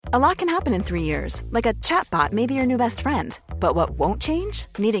A lot can happen in 3 years, like a chatbot may be your new best friend. But what won't change?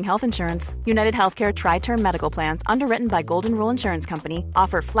 Needing health insurance. United Healthcare Tri-Term Medical Plans, underwritten by Golden Rule Insurance Company,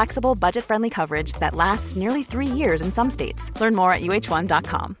 offer flexible, budget-friendly coverage that lasts nearly 3 years in some states. Learn more at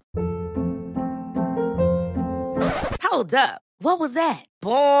uh1.com. Hold up. What was that?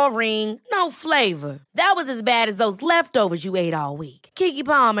 Boring. No flavor. That was as bad as those leftovers you ate all week. Keke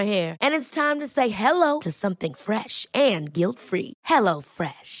Palmer here, and it's time to say hello to something fresh and guilt-free.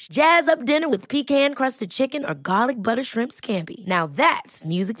 HelloFresh. Jazz up dinner with pecan-crusted chicken or garlic butter shrimp scampi. Now that's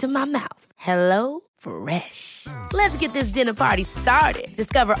music to my mouth. HelloFresh. Let's get this dinner party started.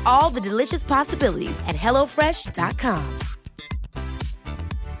 Discover all the delicious possibilities at HelloFresh.com.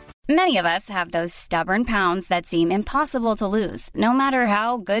 Many of us have those stubborn pounds that seem impossible to lose, no matter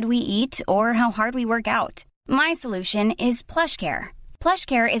how good we eat or how hard we work out. My solution is PlushCare.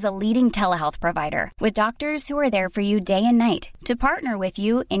 PlushCare is a leading telehealth provider with doctors who are there for you day and night to partner with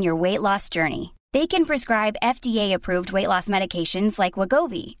you in your weight loss journey. They can prescribe FDA-approved weight loss medications like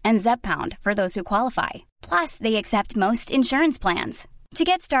Wegovy and Zepbound for those who qualify. Plus, they accept most insurance plans. To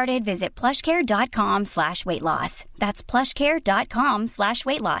get started, visit plushcare.com/weightloss. That's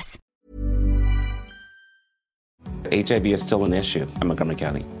plushcare.com/weightloss. HIV is still an issue in Montgomery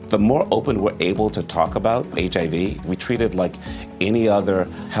County. The more open we're able to talk about HIV, we treat it like any other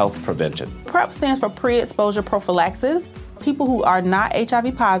health prevention. PrEP stands for pre-exposure prophylaxis. People who are not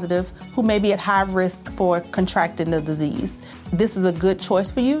HIV positive, who may be at high risk for contracting the disease. This is a good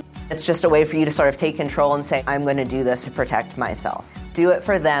choice for you. It's just a way for you to sort of take control and say, I'm going to do this to protect myself. Do it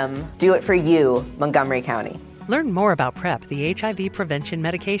for them. Do it for you, Montgomery County. Learn more about PrEP, the HIV prevention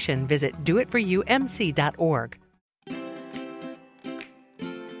medication. Visit doitforyoumc.org.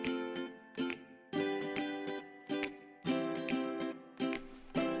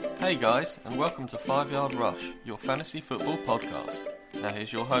 Hey guys, and welcome to 5 Yard Rush, your fantasy football podcast. Now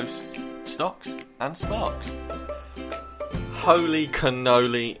here's your hosts, Stocks and Sparks. Holy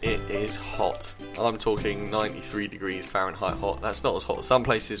cannoli, it is hot. I'm talking 93 degrees Fahrenheit hot. That's not as hot as some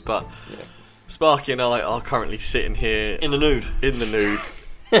places, but Sparky and I are currently sitting here in the nude,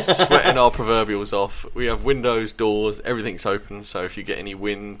 sweating our proverbials off. We have windows, doors, everything's open, so if you get any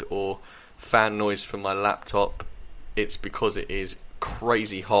wind or fan noise from my laptop, it's because it is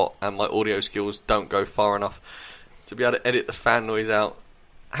crazy hot and my audio skills don't go far enough to be able to edit the fan noise out.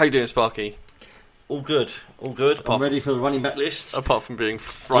 How you doing, Sparky? All good. I'm ready for the running back list. Apart from being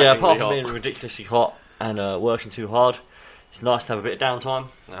frighteningly hot. Yeah, apart from being ridiculously hot and working too hard, it's nice to have a bit of downtime.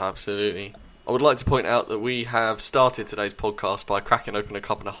 Absolutely. I would like to point out that we have started today's podcast by cracking open a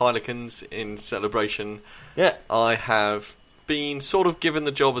couple of Heinekens in celebration. Yeah. I have been sort of given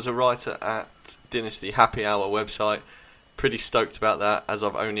the job as a writer at Dynasty Happy Hour website. Pretty stoked about that, as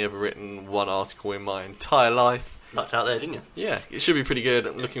I've only ever written one article in my entire life. Lucked out there, didn't you? Yeah, it should be pretty good.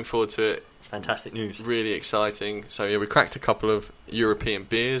 I'm looking forward to it. Fantastic news. Really exciting. So yeah, we cracked a couple of European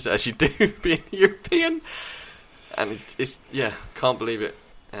beers, as you do being European. And it's can't believe it.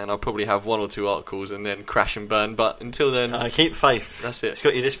 And I'll probably have one or two articles and then crash and burn. But until then, keep faith. That's it. It's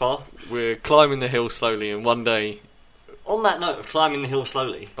got you this far. We're climbing the hill slowly, and one day... On that note of climbing the hill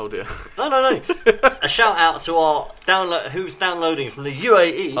slowly... Oh dear. No. A shout out to our who's downloading from the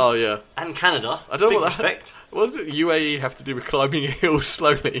UAE. Oh yeah. And Canada. I don't know what respect. What does the UAE have to do with climbing a hill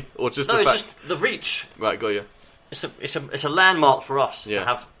slowly, or just the fact? No, it's just the reach. Right, got you. It's a landmark for us to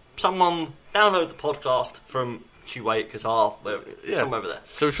have someone download the podcast from Kuwait, Qatar, somewhere over there.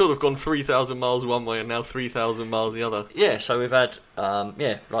 So we've sort of gone 3,000 miles one way and now 3,000 miles the other. Yeah, so we've had couple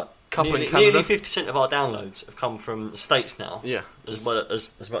nearly, in Canada. Nearly 50% of our downloads have come from the States now. Yeah. As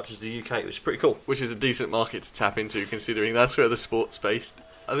much as the UK, which is pretty cool. Which is a decent market to tap into, considering that's where the sport's based.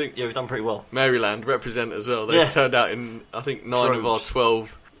 I think we've done pretty well. Maryland represent as well. They've turned out in, I think, 9 of our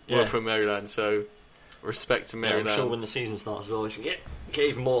 12 were from Maryland, so respect to Maryland. I'm sure when the season starts as well, we should get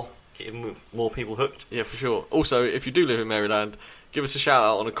even more people hooked. Yeah, for sure. Also, if you do live in Maryland, give us a shout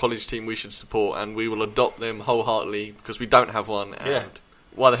out on a college team we should support, and we will adopt them wholeheartedly, because we don't have one, and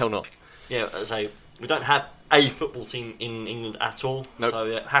why the hell not? Yeah, as I say, we don't have a football team in England at all,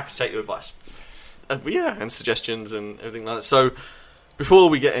 so happy to take your advice. And suggestions and everything like that. So, before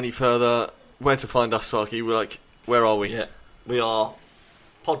we get any further, where to find us, Sparky? We're like, where are we? Yeah, we are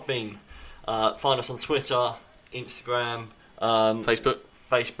Podbean. Find us on Twitter, Instagram,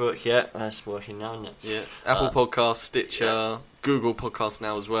 Facebook, yeah, that's working now, isn't it? Yeah, Apple Podcasts, Stitcher, Google Podcasts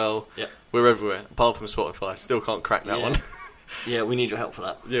now as well. Yeah, we're everywhere, apart from Spotify. Still can't crack that one. Yeah, we need your help for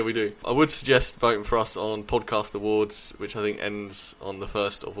that. Yeah, we do. I would suggest voting for us on Podcast Awards, which I think ends on the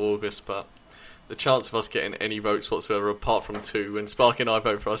 1st of August, but the chance of us getting any votes whatsoever, apart from 2, when Sparky and I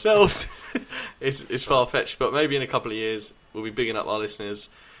vote for ourselves, is far-fetched. But maybe in a couple of years, we'll be bigging up our listeners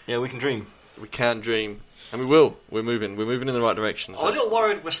Yeah, we can dream. We can dream. And we will. We're moving in the right direction. I'm a little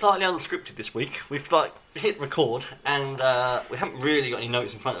worried we're slightly unscripted this week. We've hit record and we haven't really got any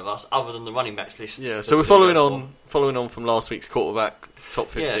notes in front of us other than the running backs list. Yeah, so we're following on from last week's quarterback top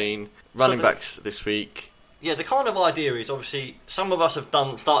 15, running backs this week. Yeah, the kind of idea is obviously some of us have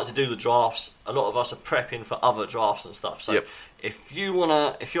started to do the drafts. A lot of us are prepping for other drafts and stuff. So if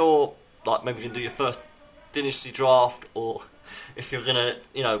you're like maybe going to do your first dynasty draft, or if you're going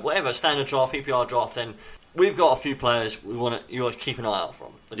to, whatever standard draft, PPR draft, then we've got a few players you want to keep an eye out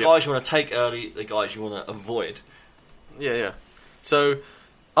from. The guys you want to take early, the guys you want to avoid. Yeah. So,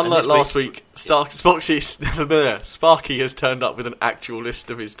 unlike last week, Sparky has turned up with an actual list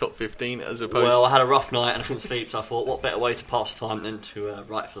of his top 15 as opposed. Well, I had a rough night and I couldn't sleep, so I thought, what better way to pass time than to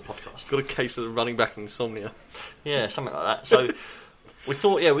write for the podcast? Got a case of the running back insomnia. Yeah, something like that. So we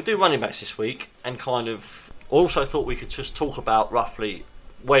thought, we'd do running backs this week, and kind of also thought we could just talk about roughly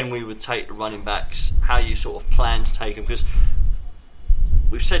when we would take the running backs, how you sort of plan to take them, because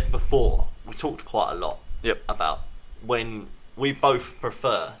we've said before, we talked quite a lot about when we both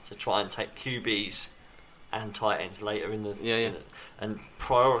prefer to try and take QBs and tight ends later in the and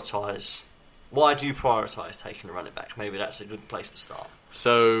prioritise. Why do you prioritise taking the running backs? Maybe that's a good place to start.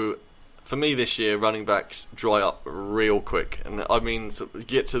 So, for me this year, running backs dry up real quick, and I mean, you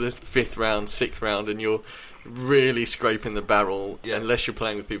get to the 5th round, 6th round, and you're really scraping the barrel. Unless you're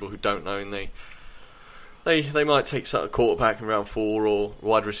playing with people who don't know, and they might take sort of quarterback in round 4 or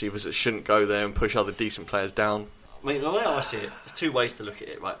wide receivers that shouldn't go there and push other decent players down. I mean, the way I see it, there's two ways to look at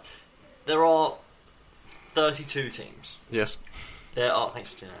it, right? There are 32 teams. Yes.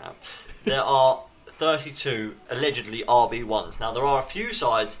 Thanks for tuning out. There are 32 allegedly RB1s. Now, there are a few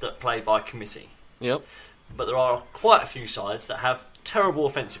sides that play by committee. Yep. But there are quite a few sides that have terrible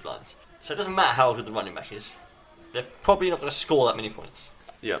offensive lines. So it doesn't matter how good the running back is. They're probably not going to score that many points.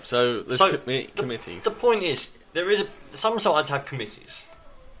 Yep, so there's committees. The point is, some sides have committees.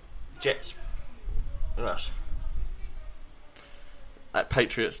 Jets. Who else?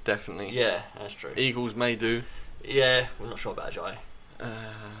 Patriots, definitely. Yeah, that's true. Eagles may do. Yeah, we're not sure about Ajayi.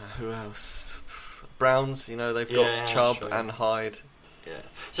 Who else? Browns, they've got Chubb and Hyde. Yeah.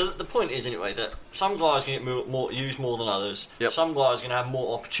 So the point is, anyway, that some guys can get used more than others. Yep. Some guys are going to have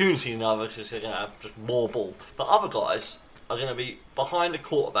more opportunity than others because they're going to have just more ball. But other guys are going to be behind a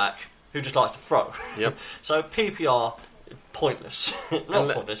quarterback who just likes to throw. Yep. So PPR, pointless.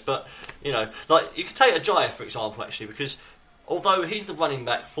 Not pointless, but, like you could take Ajayi, for example, actually, because although he's the running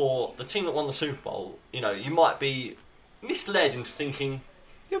back for the team that won the Super Bowl, you might be misled into thinking,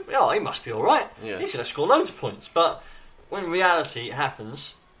 he must be all right. Yeah. He's going to score loads of points. But when in reality it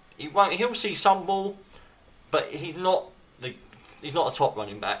happens, he'll see some ball, but he's not a top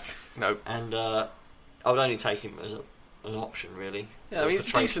running back. No. And I would only take him as an option, really. Yeah, I mean,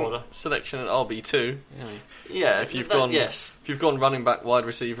 it's a decent selection at RB2. Yeah, if you've gone running back, wide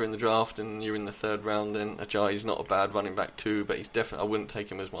receiver in the draft, and you're in the 3rd round, then Ajayi's not a bad running back too, but he's definitely. I wouldn't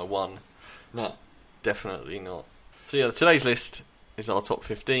take him as my 1. No, definitely not. So today's list is our top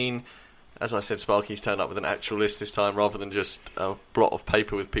 15. As I said, Sparky's turned up with an actual list this time, rather than just a blot of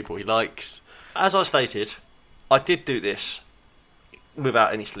paper with people he likes. As I stated, I did do this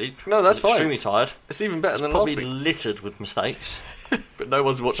without any sleep. No, that's fine. Extremely tired. It's even better than last week. Probably littered with mistakes. But no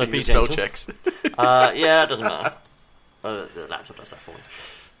one's watching your gentle. spell checks. Yeah, it doesn't matter. The laptop does that for me.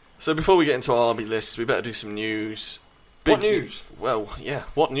 So before we get into our RB list, we better do some news. What news? Well, yeah,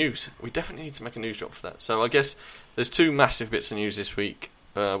 what news? We definitely need to make a news drop for that. So I guess there's 2 massive bits of news this week.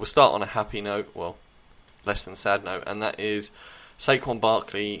 We'll start on a happy note, well, less than sad note, and that is Saquon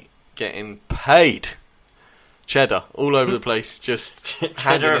Barkley getting paid. Cheddar all over the place, just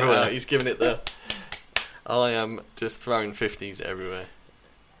handing it out. He's giving it the... I am just throwing 50s everywhere.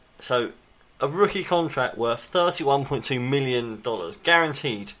 So, a rookie contract worth $31.2 million,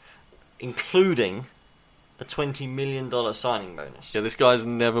 guaranteed, including a $20 million signing bonus. Yeah, this guy's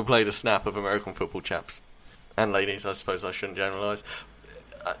never played a snap of American football, chaps. And ladies, I suppose I shouldn't generalise.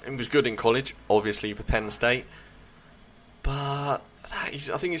 He was good in college, obviously, for Penn State. But I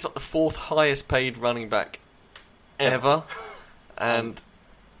think he's like the 4th highest paid running back ever. And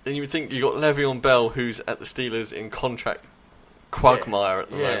then you would think you got Le'Veon Bell, who's at the Steelers in contract quagmire at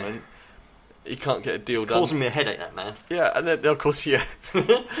the moment. He can't get a deal done. Causing me a headache, that man. Yeah, and then of course,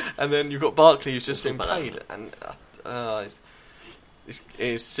 and then you've got Barkley, who's just been paid, and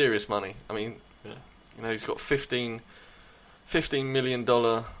it's serious money. I mean, he's got $15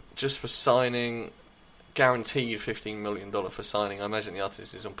 million just for signing, guaranteed $15 million for signing. I imagine the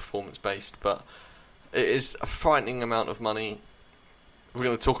artist is on performance based, but it is a frightening amount of money. We're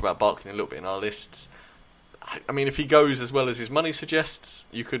going to talk about Barkley in a little bit in our lists. I mean, if he goes as well as his money suggests,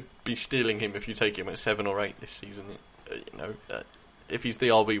 you could be stealing him if you take him at 7 or 8 this season. If he's the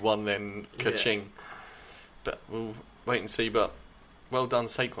RB1, then ka-ching. Yeah. But we'll wait and see. But well done,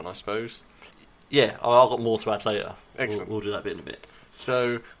 Saquon, I suppose. Yeah, I've got more to add later. Excellent. We'll do that bit in a bit.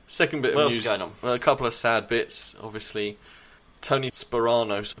 So, second bit what of news. What else is going on? Well, a couple of sad bits, obviously. Tony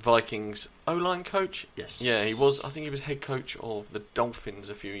Sparano, Vikings O-line coach? Yes. Yeah, he was. I think he was head coach of the Dolphins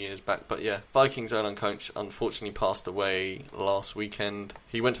a few years back. But yeah, Vikings O-line coach unfortunately passed away last weekend.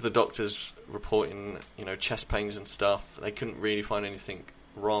 He went to the doctors reporting, chest pains and stuff. They couldn't really find anything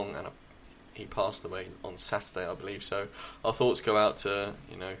wrong, and he passed away on Saturday, I believe. So our thoughts go out to,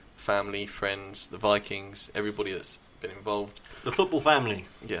 family, friends, the Vikings, everybody that's been involved. The football family.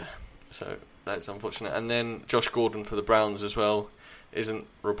 Yeah, so that's unfortunate. And then Josh Gordon for the Browns as well isn't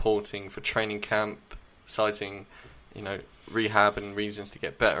reporting for training camp, citing, rehab and reasons to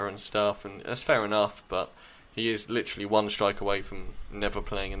get better and stuff. And that's fair enough, but he is literally one strike away from never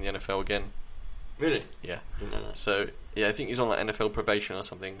playing in the NFL again. Really? Yeah. Didn't know that. So, yeah, I think he's on like NFL probation or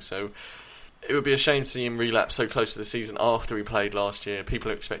something. So it would be a shame to see him relapse so close to the season after he played last year.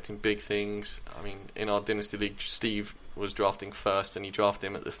 People are expecting big things. I mean, in our Dynasty League, Steve was drafting first, and he drafted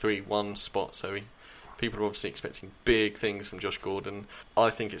him at the 3-1 spot. So people are obviously expecting big things from Josh Gordon. I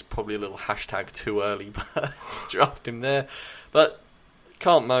think it's probably a little hashtag too early to draft him there. But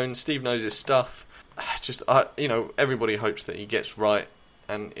can't moan. Steve knows his stuff. Everybody hopes that he gets right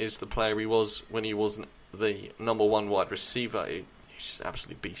and is the player he was when he wasn't the number one wide receiver. He's just an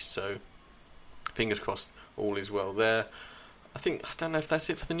absolute beast. So fingers crossed all is well there. I don't know if that's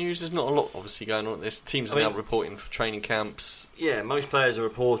it for the news. There's not a lot obviously going on at this. Teams are now reporting for training camps. Yeah, most players are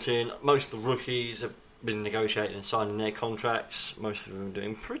reporting. Most of the rookies have been negotiating and signing their contracts. Most of them are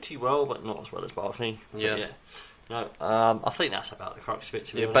doing pretty well, but not as well as Barkley. Yeah. No, I think that's about the crux of it,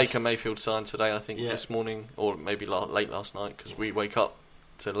 to be honest. Baker Mayfield signed today, I think, this morning, or maybe late last night, because we wake up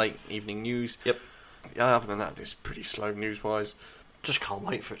to late evening news. Yep. Yeah, other than that, it's pretty slow news-wise. Just can't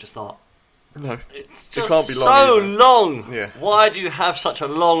wait for it to start. No, it's it can't be long. So long. Yeah. Why do you have such a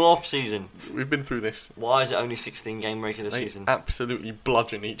long off season? We've been through this. Why is it only 16 game regular season? Absolutely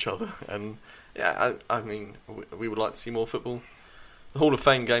bludgeon each other, and I mean, we would like to see more football. The Hall of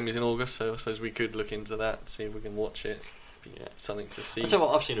Fame game is in August, so I suppose we could look into that, see if we can watch it. Something to see. I'll tell you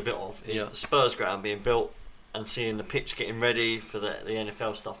what I've seen a bit of is the Spurs ground being built and seeing the pitch getting ready for the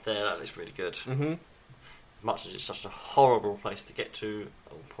NFL stuff there. That looks really good. Mm-hmm. Much as it's such a horrible place to get to,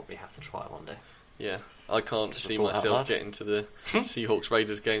 I'll probably have to try it one day. Yeah, I can't see myself getting to the Seahawks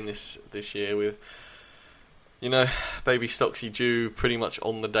Raiders game this year with, baby Stocksy due pretty much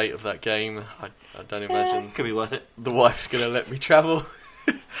on the date of that game. I don't imagine could be worth it. The wife's going to let me travel.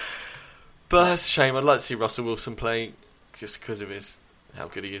 But that's a shame. I'd like to see Russell Wilson play just because of how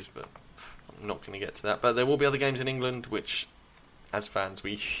good he is, but I'm not going to get to that. But there will be other games in England which, as fans,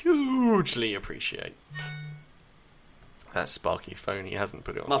 we hugely appreciate. That's Sparky's phone. He hasn't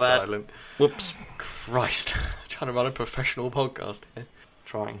put it on silent. Whoops. Christ. Trying to run a professional podcast here.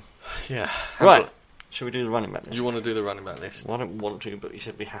 Trying. Yeah. Right. Shall we do the running back list? You want to do the running back list? Well, I don't want to, but you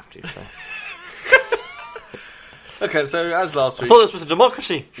said we have to, so. Okay, so as last week... I thought this was a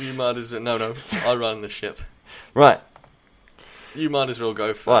democracy. You might as well... No. I run the ship. Right. You might as well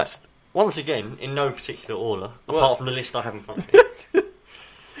go first. Right. Once again, in no particular order, apart from the list I have in front of me.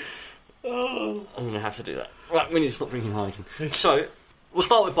 I'm going to have to do that. Right, we need to stop drinking Heineken. So, we'll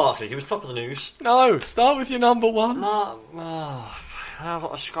start with Barkley. He was top of the news. No, start with your number one. No, I've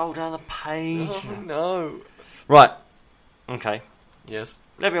got to scroll down the page. Oh, no. Right. Okay. Yes.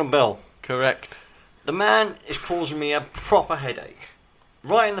 Le'Veon Bell. Correct. The man is causing me a proper headache.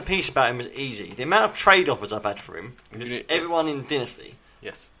 Writing the piece about him was easy. The amount of trade offers I've had for him, because everyone in Dynasty...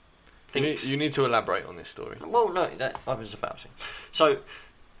 Yes. You need to elaborate on this story. Well, no, I was about to. So,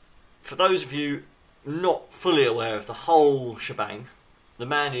 for those of you not fully aware of the whole shebang, the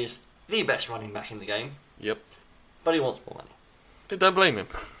man is the best running back in the game. Yep. But he wants more money. Don't blame him.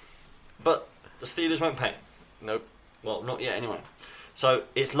 But the Steelers won't pay him. Nope. Well, not yet anyway. So,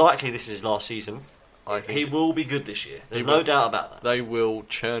 it's likely this is his last season. I think he will be good this year. There's no doubt about that. They will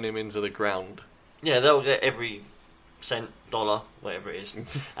churn him into the ground. Yeah, they'll get every cent, dollar, whatever it is,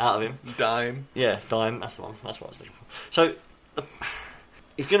 out of him. Dime. Yeah, dime. That's the one. That's what I was thinking for. So,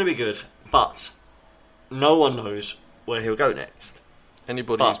 he's going to be good, but no one knows where he'll go next.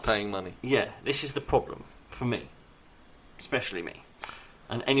 Anybody who's paying money. Yeah, this is the problem for me, especially me,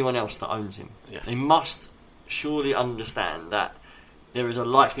 and anyone else that owns him. Yes. They must surely understand that there is a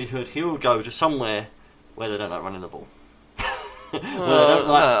likelihood he will go to somewhere where they don't like running the ball.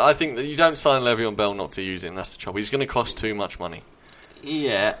 No, I think that you don't sign Le'Veon Bell not to use him. That's the trouble. He's going to cost too much money.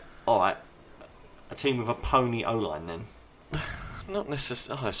 Yeah, alright. a team with a pony O-line then? Not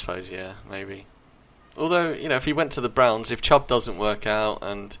necessarily. I suppose, yeah, maybe. Although, you know, if he went to the Browns, if Chubb doesn't work out,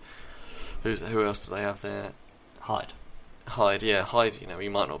 and who else do they have there? Hyde, yeah, Hyde. You know, he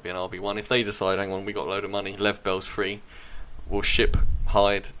might not be an RB1 if they decide. Hang on, we got a load of money. Lev Bell's free. We'll ship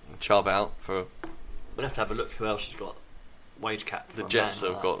Hyde and Chubb out for. We'll have to have a look who else has got wage cap. The Jets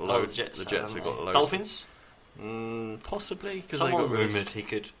have got loads. The Jets have got loads. Dolphins? Possibly, because someone rumoured he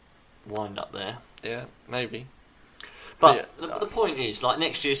could wind up there. Yeah, maybe. But yeah, the point is, like,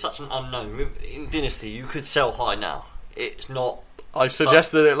 next year is such an unknown. In Dynasty, you could sell high now. It's not. I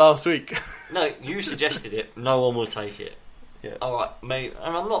suggested it last week. No, you suggested it. No one will take it. Yeah. All right, mate.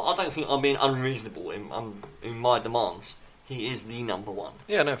 And I don't think I'm being unreasonable in my demands. He is the number one.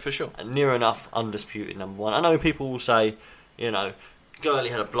 Yeah, no, for sure. And near enough undisputed number one. I know people will say, you know, Gurley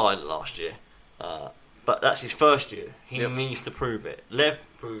had a blind last year, but that's his first year. He needs to prove it. Lev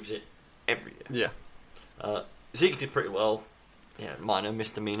proves it every year. Yeah. Zeke did pretty well. Yeah, minor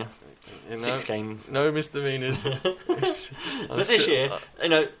misdemeanor. 6 game. No misdemeanors. But this year, you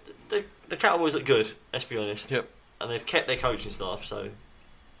know, the Cowboys look good, let's be honest. Yep. And they've kept their coaching staff, so.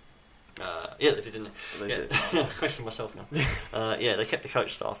 Yeah, they did, didn't they? They did. I question myself now. Yeah, they kept the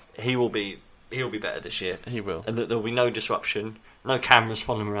coach staff. He'll be better this year. He will. And there'll be no disruption, no cameras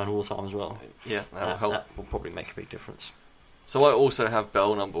following him around all the time as well. Yeah, that'll help. That will probably make a big difference. So I also have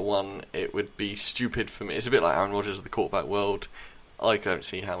Bell number one. It would be stupid for me. It's a bit like Aaron Rodgers of the quarterback world. I don't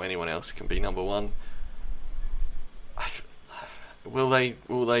see how anyone else can be number one. Will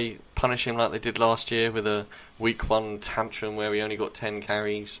they punish him like they did last year with a week 1 tantrum where he only got 10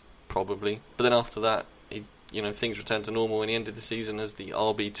 carries? Probably. But then after that, things returned to normal and he ended the season as the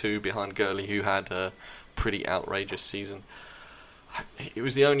RB2 behind Gurley, who had a pretty outrageous season. It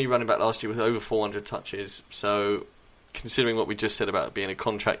was the only running back last year with over 400 touches, so considering what we just said about it being a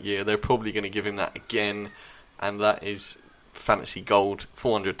contract year, they're probably going to give him that again, and that is fantasy gold.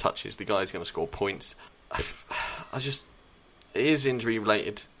 400 touches, the guy's going to score points. It is injury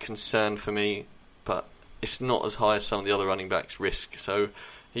related concern for me, but it's not as high as some of the other running backs risk. So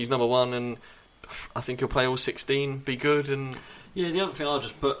he's number one, and I think he'll play all 16, be good. And yeah, the other thing I'll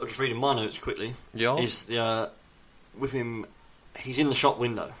just reading my notes quickly is with him, he's in the shop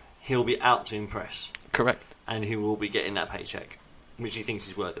window. He'll be out to impress. Correct. And he will be getting that paycheck, which he thinks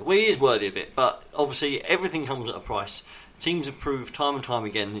he's worthy. Well, he is worthy of it, but obviously everything comes at a price. Teams have proved time and time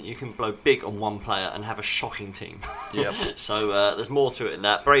again that you can blow big on one player and have a shocking team. Yep. So there's more to it than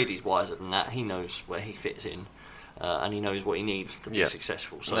that. Brady's wiser than that. He knows where he fits in, and he knows what he needs to be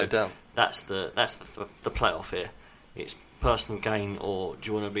successful. So no doubt. That's the playoff here. It's personal gain, or do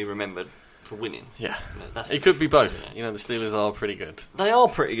you want to be remembered for winning? Yeah. It could be both. The Steelers are pretty good. They are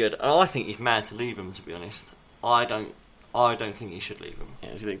pretty good, and I think he's mad to leave them, to be honest. I don't think he should leave them. Yeah,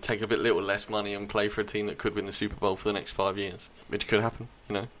 do you think take a bit little less money and play for a team that could win the Super Bowl for the next 5 years? Which could happen,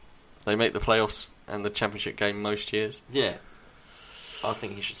 They make the playoffs and the championship game most years. Yeah. I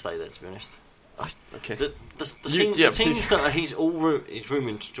think he should stay there, to be honest. Okay. The teams that he's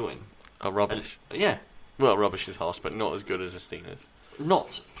rumoured to join are rubbish. Yeah. Well, rubbish is harsh, but not as good as the Steelers.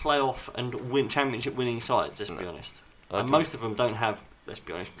 Not playoff and championship winning sides, let's be honest. Okay. And most of them don't have, let's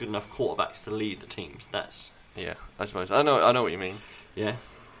be honest, good enough quarterbacks to lead the teams. Yeah, I suppose. I know what you mean. Yeah.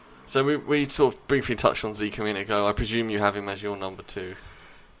 So we sort of briefly touched on Zeke a minute ago. I presume you have him as your number 2.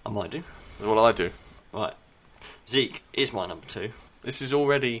 I might do. Well, I do. Right. Zeke is my number 2. This is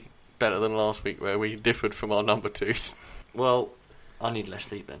already better than last week where we differed from our number 2s. Well, I need less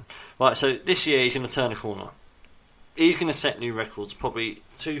sleep then. Right, so this year he's going to turn a corner. He's going to set new records, probably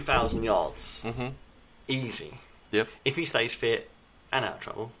 2,000 yards. Mm-hmm. Easy. Yep. If he stays fit and out of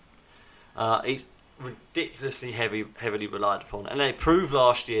trouble. He's ridiculously heavily relied upon, and they proved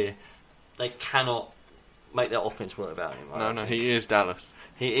last year they cannot make their offense work without him. No, he is Dallas.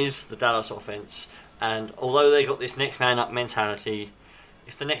 He is the Dallas offense, and although they got this next man up mentality,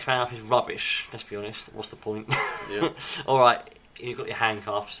 if the next man up is rubbish, let's be honest, what's the point? Yeah. All right, you've got your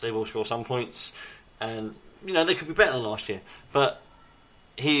handcuffs. They will score some points, and they could be better than last year, but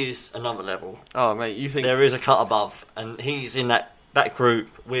he is another level. Oh, mate, you think there is a cut above, and he's in that group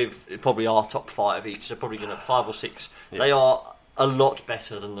with probably our top 5 each, so probably going to 5 or 6. Yeah. They are a lot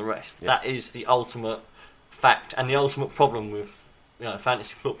better than the rest. Yes. That is the ultimate fact and the ultimate problem with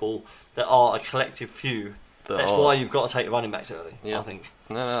fantasy football. There are a collective few. That's why you've got to take the running backs early. Yeah. I think.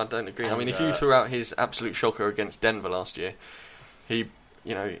 No, I don't agree. And, if you threw out his absolute shocker against Denver last year, he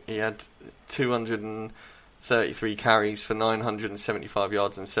had 233 carries for 975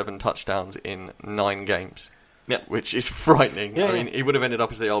 yards and 7 touchdowns in 9 games. Yeah, which is frightening. Yeah, he would have ended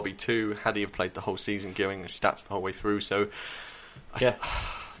up as the RB2 had he have played the whole season, going his stats the whole way through. So,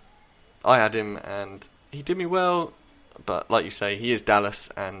 I had him, and he did me well. But like you say, he is Dallas,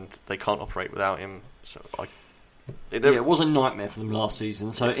 and they can't operate without him. So it was a nightmare for them last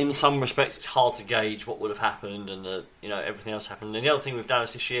season. So in some respects, it's hard to gauge what would have happened, and everything else happened. And the other thing with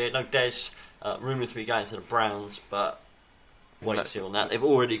Dallas this year, no Dez, rumoured to be going to the Browns, but wait to see on that. They've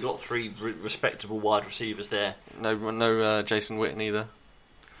already got 3 respectable wide receivers there. No Jason Witten either.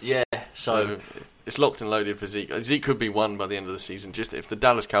 Yeah, so it's locked and loaded for Zeke. Zeke could be 1 by the end of the season. Just if the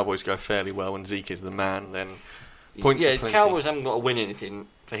Dallas Cowboys go fairly well and Zeke is the man, then points. Yeah, the Cowboys haven't got to win anything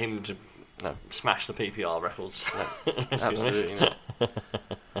for him to smash the PPR records. No, absolutely not.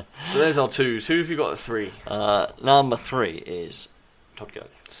 So there's our 2s. Who have you got at 3? Number 3 is Todd Gurley.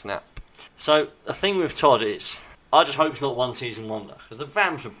 Snap. So the thing with Todd is, I just hope it's not one season wonder, because the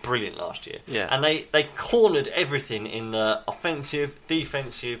Rams were brilliant last year. Yeah. And they cornered everything in the offensive,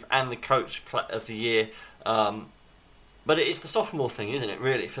 defensive, and the coach of the year. But it is the sophomore thing, isn't it,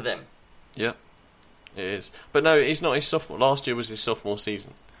 really, for them? Yeah, it is. But no, it's not his sophomore. Last year was his sophomore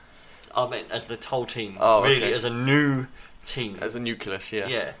season. I mean, as the whole team. Really, okay. As a new team. As a nucleus, yeah.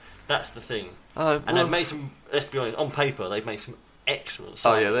 Yeah, that's the thing. And they've made some, let's be honest, on paper, they've made some excellent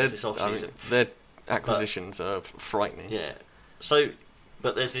signings this off-season. Their acquisitions are frightening. Yeah. So,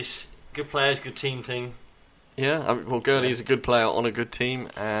 but there's this good players, good team thing. Yeah, Gurley is a good player on a good team,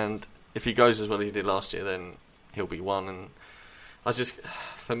 and if he goes as well as he did last year, then he'll be 1. And I just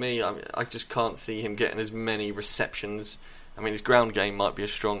can't see him getting as many receptions. I mean, his ground game might be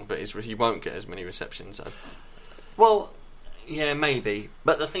as strong, but he won't get as many receptions. Well, yeah, maybe.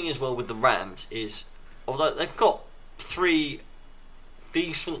 But the thing is, with the Rams is, although they've got 3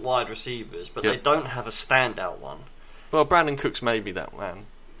 decent wide receivers, but they don't have a standout one. Well, Brandon Cooks may be that man.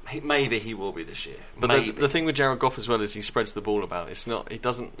 Maybe he will be this year. But the thing with Jared Goff as well is he spreads the ball about. He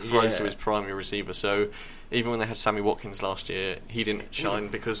doesn't throw to his primary receiver. So even when they had Sammy Watkins last year, he didn't shine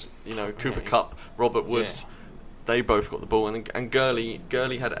because Cooper Kupp, Robert Woods. Yeah. They both got the ball, and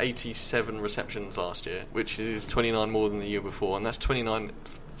Gurley had 87 receptions last year, which is 29 more than the year before, and that's 29,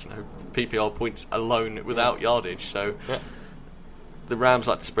 PPR points alone without yardage. So the Rams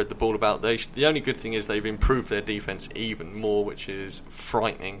like to spread the ball about. The only good thing is they've improved their defense even more, which is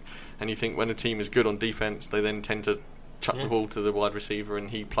frightening. And you think when a team is good on defense, they then tend to chuck the ball to the wide receiver, and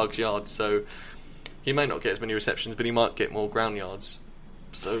he plugs yards. So he may not get as many receptions, but he might get more ground yards.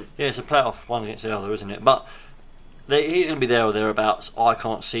 So it's a playoff one against the other, isn't it? But he's going to be there or thereabouts. I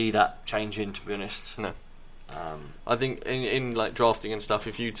can't see that changing, to be honest. No. I think in like drafting and stuff,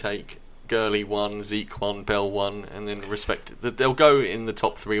 if you take Gurley 1, Zeke 1, Bell 1, and then they'll go in the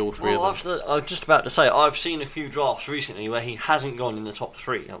top 3, all 3 of them. I was just about to say, I've seen a few drafts recently where he hasn't gone in the top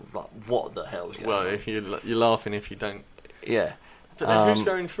 3. I'm like, what the hell is going on? Well, if you're laughing if you don't. Yeah. But then who's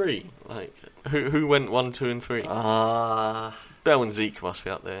going 3? Like who went 1, 2, and 3? Bell and Zeke must be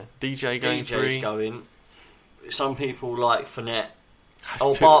up there. DJ going 3. DJ's going. Some people like Fournette.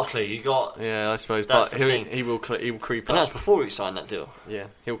 Barkley, you got. Yeah, I suppose, but he will creep up. And that's before he signed that deal. Yeah,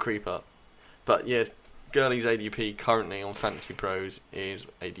 he'll creep up. But yeah, Gurley's ADP currently on Fantasy Pros is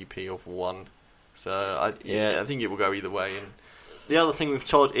ADP of 1. So I think it will go either way. And the other thing with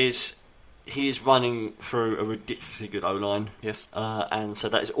Todd is he is running through a ridiculously good O-line. Yes, and so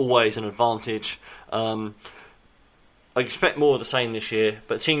that is always an advantage. I expect more of the same this year,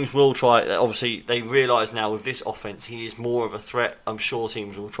 but teams will try. Obviously, they realise now with this offence he is more of a threat. I'm sure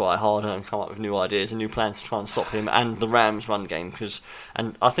teams will try harder and come up with new ideas and new plans to try and stop him and the Rams' run game.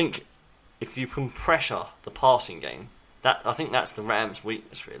 And I think if you can pressure the passing game, I think that's the Rams'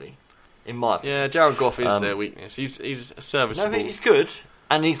 weakness, really, in my opinion. Yeah, Jared Goff is their weakness. He's serviceable. No, he's good,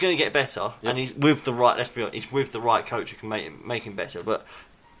 and he's going to get better. Yep. And he's with the right. Let's be honest, he's with the right coach who can make him better. But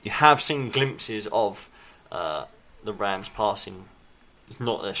you have seen glimpses of. The Rams passing is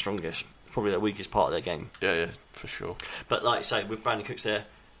not their strongest, probably their weakest part of their game. Yeah, for sure. But like I say, with Brandon Cooks there,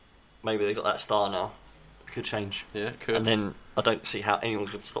 maybe they've got that star now. It could change. Yeah, it could. And then I don't see how anyone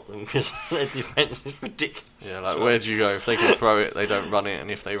could stop them because their defence is ridiculous. Yeah, like where do you go? If they can throw it, they don't run it, and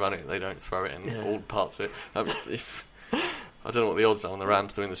if they run it, they don't throw it, and all parts of it. I don't know what the odds are on the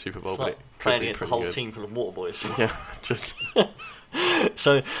Rams doing the Super Bowl, but it could playing be against the whole good. team full of water boys. Yeah, just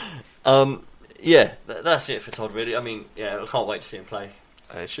so. Yeah, that's it for Todd, really. I mean, I can't wait to see him play.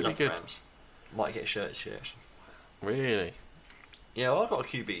 It should be good. Rams. Might get a shirt this year, actually. Really? Yeah, well, I've got a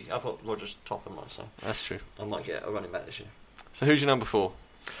QB. I've got Rodgers top of mine, so that's true. I might get a running back this year. So who's your number 4?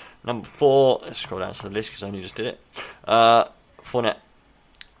 Number 4, let's scroll down to the list because I only just did it. Fournette.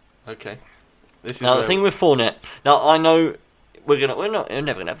 Okay. The thing with Fournette, now I know we're never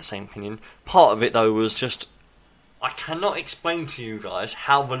gonna have the same opinion. Part of it though was just I cannot explain to you guys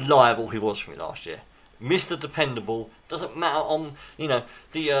how reliable he was for me last year. Mr. Dependable. Doesn't matter on,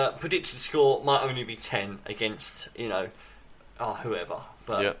 the predicted score might only be 10 against, whoever.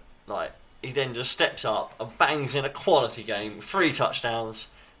 But, he then just steps up and bangs in a quality game, 3 touchdowns,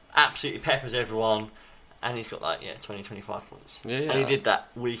 absolutely peppers everyone, and he's got 20, 25 points. Yeah. And he did that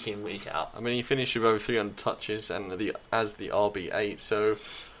week in, week out. I mean, he finished with over 300 touches and as the RB8, so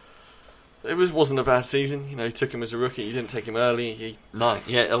it wasn't a bad season. He took him as a rookie. You didn't take him early. That's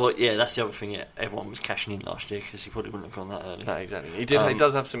the other thing. Yeah, everyone was cashing in last year because he probably wouldn't have gone that early. No, exactly. He did. He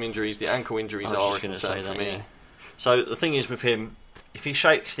does have some injuries. The ankle injuries are a concern for me. Yeah. So the thing is with him, if he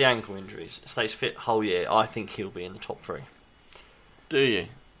shakes the ankle injuries, stays fit the whole year, I think he'll be in the top 3. Do you?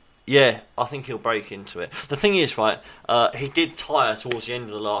 Yeah, I think he'll break into it. The thing is, he did tire towards the end of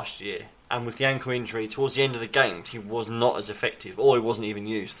the last year, and with the ankle injury, towards the end of the games, he was not as effective, or he wasn't even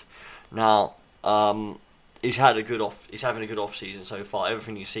used. Now, he's having a good off season so far.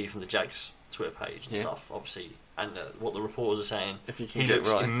 Everything you see from the Jags Twitter page and stuff, obviously, and what the reporters are saying, if he can he get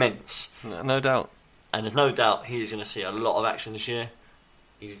looks right. immense. No doubt. And there's no doubt he is going to see a lot of action this year.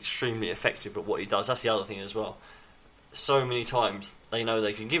 He's extremely effective at what he does. That's the other thing as well. So many times they know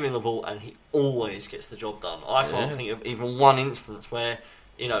they can give him the ball and he always gets the job done. I can't think of even one instance where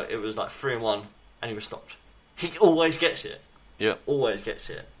it was 3-1 and he was stopped. He always gets it. Yeah, always gets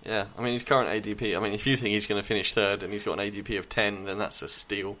it. Yeah, I mean his current ADP. I mean, if you think he's going to finish 3rd and he's got an ADP of 10, then that's a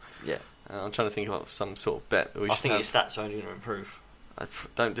steal. Yeah, I'm trying to think about some sort of bet that we should have. I think his stats are only going to improve. I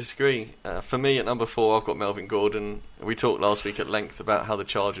don't disagree. For me, at number 4, I've got Melvin Gordon. We talked last week at length about how the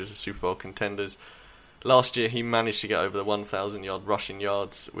Chargers are Super Bowl contenders. Last year, he managed to get over the 1,000-yard rushing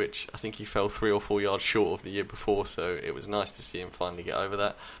yards, which I think he fell 3 or 4 yards short of the year before, so it was nice to see him finally get over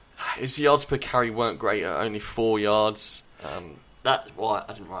that. His yards per carry weren't great at only 4 yards. That's why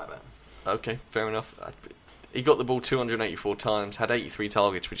I didn't write about him. Okay, fair enough. He got the ball 284 times, had 83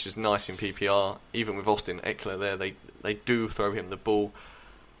 targets, which is nice in PPR. Even with Austin Eckler there, they do throw him the ball.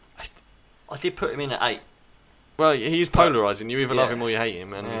 I did put him in at 8. Well, he's polarising. You either love him or you hate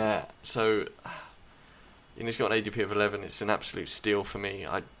him. And so, he's got an ADP of 11. It's an absolute steal for me.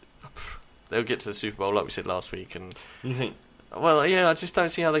 They'll get to the Super Bowl, like we said last week. And you think? Well, yeah, I just don't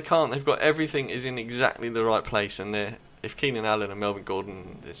see how they can't. They've got everything is in exactly the right place, and if Keenan Allen and Melvin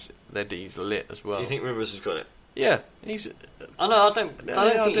Gordon, their D's lit as well. Do you think Rivers has got it? Yeah, I know. I don't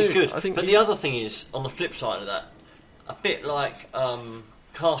think he's good. But the other thing is, on the flip side of that, a bit like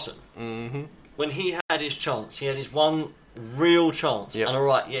Carson. Mm-hmm. When he had his chance, he had his one real chance. Yep.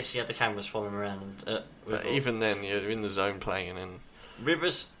 And yes, he had the cameras following him around. But even then, you're in the zone playing, and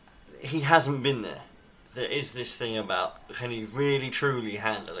Rivers, he hasn't been there. There is this thing about, can he really truly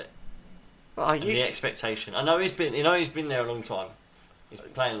handle it? The expectation. I know he's been there a long time. He's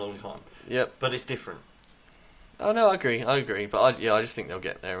been playing a long time. Yep. But it's different. Oh no, I agree. But I just think they'll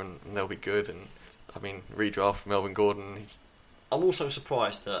get there and they'll be good. And I mean, redraft Melvin Gordon. I'm also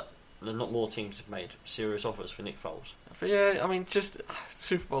surprised that not more teams have made serious offers for Nick Foles. But yeah, I mean, just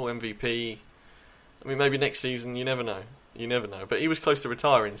Super Bowl MVP. I mean, maybe next season. You never know. But he was close to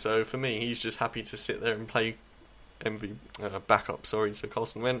retiring, so for me, he's just happy to sit there and play backup. To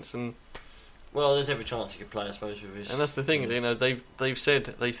Carson Wentz and. Well, there's every chance he could play, I suppose, with his... And that's the thing, they've said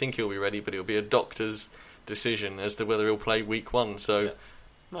they think he'll be ready, but it'll be a doctor's decision as to whether he'll play week 1. So,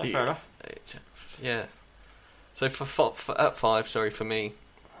 fair enough. Yeah. So at 5, for me,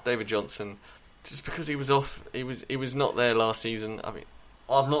 David Johnson, just because he was off, he was not there last season. I mean,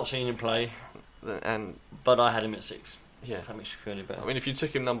 I've not seen him play, but I had him at 6. Yeah, that makes me feel any better. I mean, if you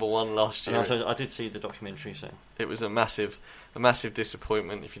took him number 1 last year, I did see the documentary, so it was a massive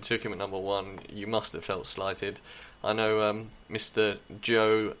disappointment. If you took him at number 1, you must have felt slighted. I know Mr.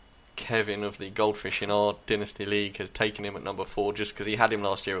 Joe Kevin of the Goldfish in our Dynasty League has taken him at number 4 just because he had him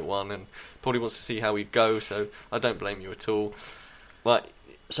last year at 1 and probably wants to see how he'd go. So I don't blame you at all. Right.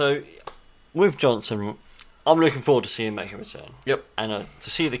 So with Johnson, I'm looking forward to seeing him make a return. Yep. And to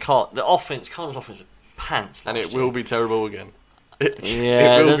see the offense, Cardinals' offense was pants. And it will be terrible again.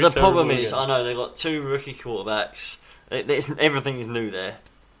 The problem is, I know they've got 2 rookie quarterbacks. Everything is new there,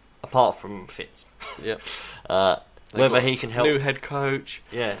 apart from Fitz. Yep. Whether he can help. New head coach.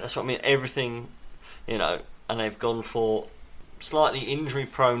 Yeah, that's what I mean. Everything, and they've gone for slightly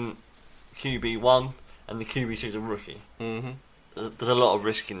injury-prone QB1, and the QB2 is a rookie. Mm-hmm. There's a lot of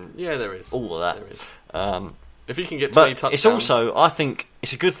risk in there is. all of that. There is. If he can get 20 touchdowns... It's also, I think,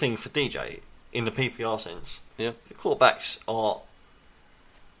 it's a good thing for DJ in the PPR sense. Yeah. The quarterbacks are,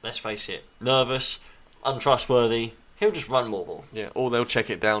 let's face it, nervous, untrustworthy. He'll just run more ball. Yeah, or they'll check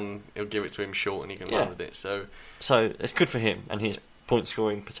it down, he'll give it to him short and he can run with it. So it's good for him and his point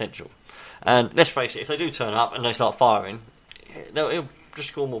scoring potential. And let's face it, if they do turn up and they start firing, he'll just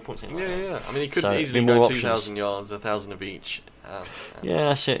score more points anyway. Yeah. I mean, he could So, easily be go more 2,000 yards, 1,000 of each. Yeah,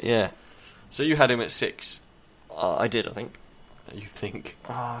 that's it. Yeah, So you had him at 6. I did. I think. You think?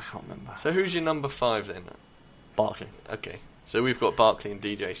 Oh, I can't remember. So who's your number 5 then? Barkley. Okay. So we've got Barkley and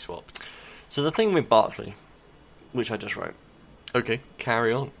DJ swapped. So the thing with Barkley, which I just wrote. Okay,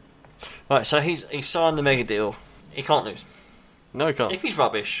 carry on. Right, so he's signed the mega deal. He can't lose. No, he can't. If he's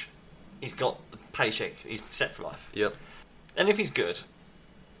rubbish, he's got the paycheck. He's set for life. Yep. And if he's good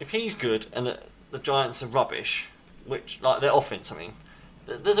and the Giants are rubbish, which, like, their offense, I mean,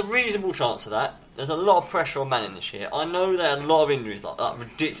 there's a reasonable chance of that. There's a lot of pressure on Manning this year. I know there are a lot of injuries, like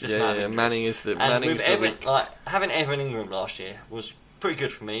ridiculous amount of injuries. Manning is the weak. Like, having Evan Ingram last year was pretty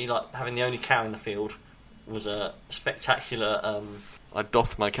good for me. Like, having the only cow in the field was a spectacular... I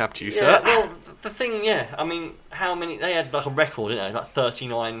doff my cap to you, yeah, sir. well, the thing, I mean, how many... They had, like, a record, didn't they? Like,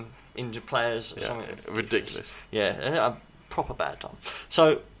 39 injured players or something. Ridiculous. Yeah, a proper bad time.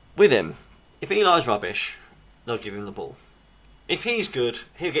 So, with him, if Eli's rubbish, they'll give him the ball. If he's good,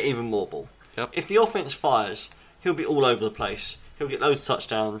 he'll get even more ball. Yep. If the offense fires, he'll be all over the place. He'll get loads of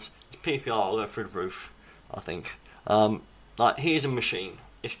touchdowns. His PPR will go through the roof, I think. Like, he is a machine.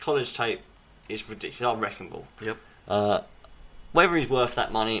 His college tape is ridiculous, unreckonable. Yep. Whether he's worth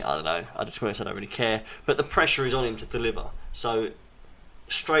that money, I don't know. I don't really care. But the pressure is on him to deliver. So,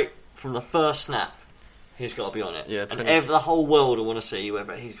 straight from the first snap, he's got to be on it. Yeah, and the whole world will want to see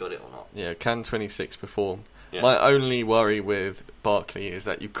whether he's got it or not. Yeah, can 26 perform? Yeah. My only worry with Barkley is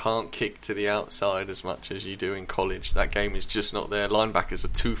that you can't kick to the outside as much as you do in college. That game is just not there. Linebackers are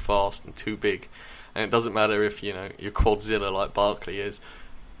too fast and too big. And it doesn't matter if, you're quadzilla like Barkley is.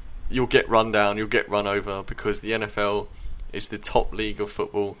 You'll get run down, you'll get run over, because the NFL is the top league of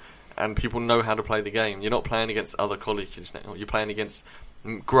football and people know how to play the game. You're not playing against other colleges now. You're playing against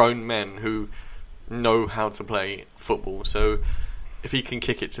grown men who know how to play football. So if he can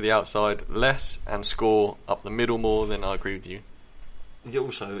kick it to the outside less and score up the middle more, then I agree with you. It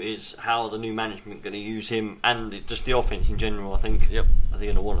also is how the new management going to use him, and just the offense in general. I think. Yep. Are they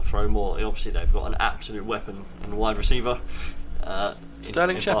going to want to throw more? Obviously, they've got an absolute weapon in wide receiver.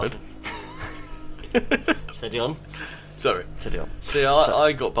 Sterling Shepard. Steady on. Sorry. Steady on. See,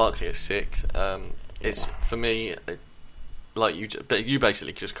 I got Barkley at 6. It's for me. Like you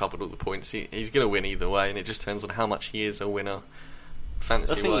basically just covered all the points. He's going to win either way, and it just depends on how much he is a winner.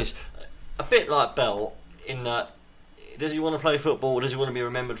 Fantasy the thing is, a bit like Bell, in that, does he want to play football? Does he want to be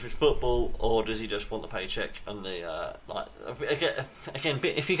remembered for his football, or does he just want the paycheck and the again?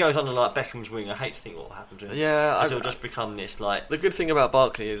 If he goes under like Beckham's wing, I hate to think what will happen to him. Yeah, he'll just become this like. The good thing about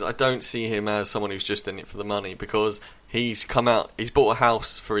Barkley is I don't see him as someone who's just in it for the money, because he's come out. He's bought a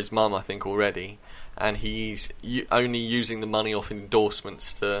house for his mum, I think, already. And he's only using the money off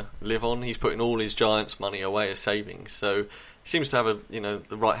endorsements to live on. He's putting all his Giants' money away as savings. So he seems to have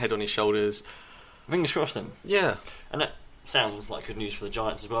the right head on his shoulders. Fingers crossed then. Yeah. And that sounds like good news for the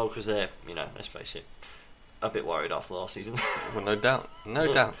Giants as well, because they're, let's face it, a bit worried after last season. Well, no doubt.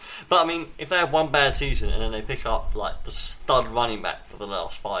 No doubt. But I mean, if they have one bad season and then they pick up like the stud running back for the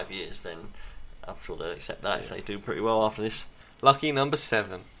last 5 years, then I'm sure they'll accept that if they do pretty well after this. Lucky number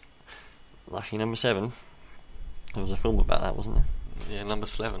 7. Lucky number 7. There was a film about that, wasn't there? Yeah, number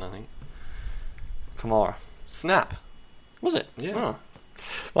 11, I think. Kamara. Snap. Was it? Yeah. Oh.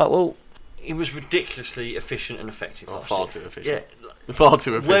 Right, well, he was ridiculously efficient and effective last far year. too efficient. Yeah. Far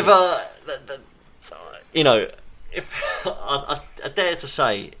too efficient. Whether, if I dare to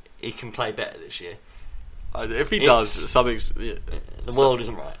say he can play better this year. If he does, something's... Yeah, the world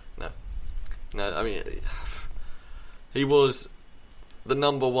isn't right. No, I mean, he was the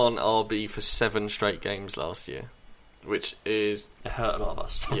number 1 RB for 7 straight games last year, which is... It hurt a lot of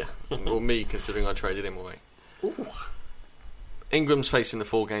us. Yeah, well, me, considering I traded him away. Ooh. Ingram's facing the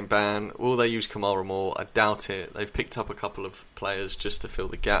 4-game ban. Will they use Kamara more? I doubt it. They've picked up a couple of players just to fill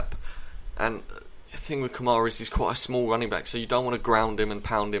the gap. And the thing with Kamara is he's quite a small running back, so you don't want to ground him and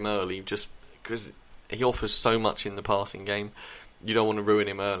pound him early, just because he offers so much in the passing game. You don't want to ruin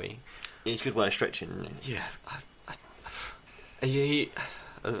him early. He's a good way of stretching, isn't he? Yeah.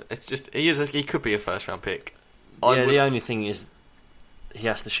 It's just he could be a first-round pick. The only thing is he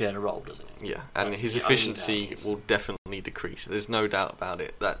has to share the role, doesn't he? Yeah, and his efficiency will definitely decrease. There's no doubt about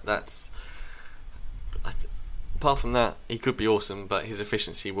it. That's apart from that, he could be awesome, but his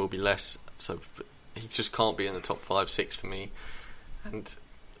efficiency will be less. So he just can't be in the top 5-6 for me. And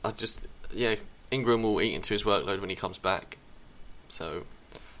Ingram will eat into his workload when he comes back. So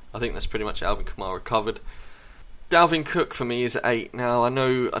I think that's pretty much Alvin Kamara covered. Dalvin Cook for me is at 8. Now, I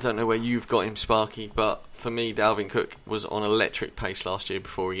don't know where you've got him, Sparky, but for me, Dalvin Cook was on electric pace last year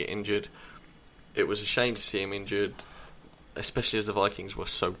before he got injured. It was a shame to see him injured. especially as the Vikings were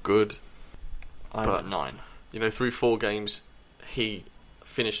so good. I'm at 9. Through 4 games, he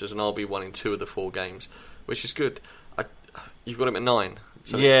finished as an RB1 in 2 of the 4 games, which is good. You've got him at 9.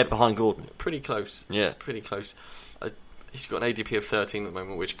 So behind Gordon. Pretty close. Yeah. Pretty close. He's got an ADP of 13 at the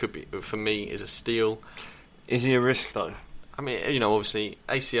moment, which could be, for me, is a steal. Is he a risk, though? I mean, obviously,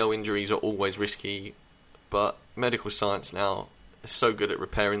 ACL injuries are always risky, but medical science now is so good at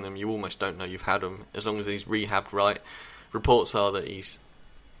repairing them, you almost don't know you've had them, as long as he's rehabbed right. Reports are that he's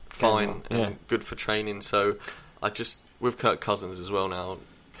fine and good for training, so with Kirk Cousins as well now.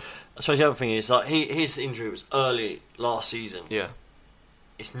 I suppose the other thing is, like, his injury was early last season. Yeah.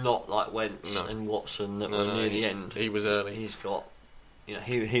 It's not like Wentz and Watson that were near the end. He was early. He's got,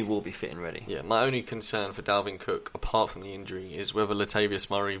 he will be fit and ready. Yeah, my only concern for Dalvin Cook, apart from the injury, is whether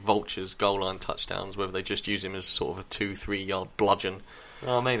Latavius Murray vultures goal line touchdowns, whether they just use him as sort of a 2-3 yard bludgeon.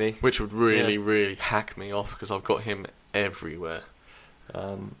 Oh, maybe. Which would really hack me off, because I've got him everywhere.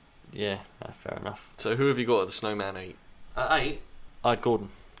 Fair enough. So who have you got at the Snowman 8? At 8, I had Gordon.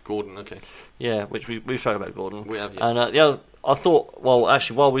 Gordon, okay. Yeah, which we've spoken about Gordon. We have, yeah. And I thought,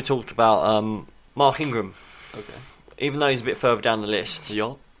 while we talked about Mark Ingram, okay, even though he's a bit further down the list,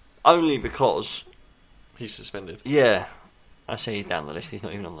 yeah, only because he's suspended. Yeah, I say he's down the list. He's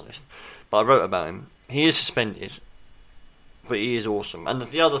not even on the list. But I wrote about him. He is suspended, but he is awesome. And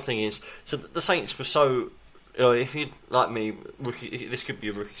the other thing is, so the Saints were so. If you like me, this could be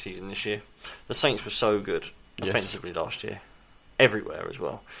a rookie season this year. The Saints were so good offensively last year, everywhere as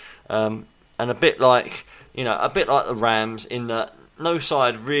well, and a bit like the Rams in that no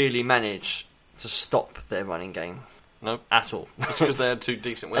side really managed to stop their running game. No, at all. It's because they had 2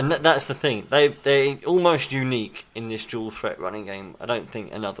 decent weapons. And that's the thing. They're almost unique in this dual threat running game. I don't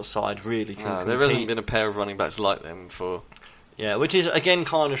think another side really can compete. There hasn't been a pair of running backs like them for. Yeah, which is again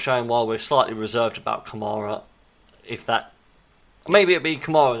kind of showing why we're slightly reserved about Kamara. If that, maybe it'd be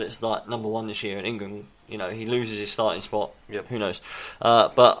Kamara that's like number 1 this year, and Ingram, he loses his starting spot. Yep. Who knows?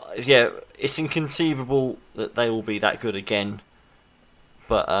 But yeah, it's inconceivable that they will be that good again.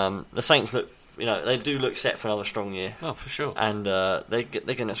 But the Saints look, they do look set for another strong year. Oh, for sure. And they're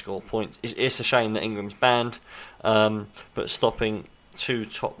going to score points. It's a shame that Ingram's banned, but stopping 2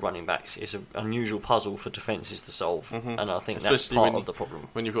 top running backs is an unusual puzzle for defences to solve, and I think that's part of the problem.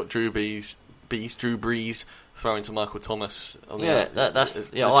 When you've got Drew Brees throwing to Michael Thomas.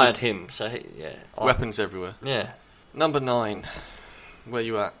 I had him. So weapons everywhere. Yeah. Number 9, where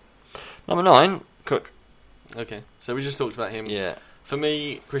you at? Number 9, Cook. Okay, so we just talked about him. Yeah. For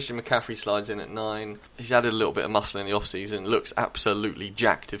me, Christian McCaffrey slides in at 9. He's added a little bit of muscle in the off-season. Looks absolutely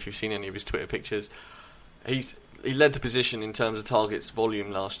jacked if you've seen any of his Twitter pictures. He led the position in terms of targets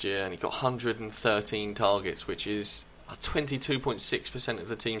volume last year, and he got 113 targets, which is 22.6% of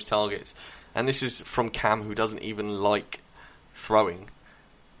the team's targets. And this is from Cam, who doesn't even like throwing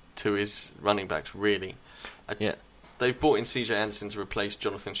to his running backs, really. They've brought in CJ Anderson to replace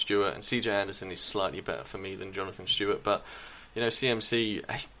Jonathan Stewart, and CJ Anderson is slightly better for me than Jonathan Stewart, but CMC,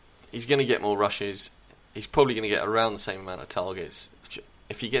 he's going to get more rushes. He's probably going to get around the same amount of targets.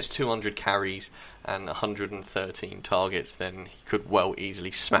 If he gets 200 carries and 113 targets, then he could well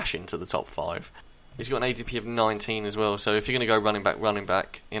easily smash into the top 5. He's got an ADP of 19 as well, so if you're going to go running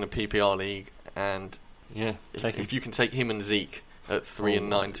back in a PPR league, and if you can take him and Zeke at 3 and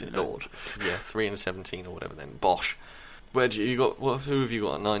 19, Lord, 3 and 17 or whatever, then bosh. Who have you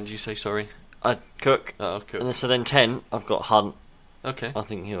got at 9? Did you say sorry? Cook. Oh, Cook. And so then 10, I've got Hunt. Okay. I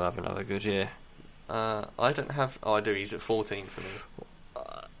think he'll have another good year. I don't have. Oh, I do. He's at 14 for me.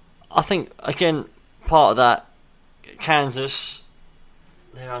 I think again part of that, Kansas.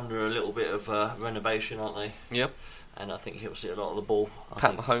 They're under a little bit of renovation, aren't they? Yep. And I think he'll see a lot of the ball.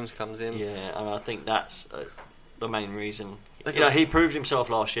 Pat Mahomes comes in. Yeah, and I think that's the main reason. He proved himself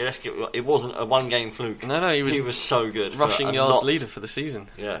last year. It wasn't a one-game fluke. No, he was so good. Rushing yards leader for the season.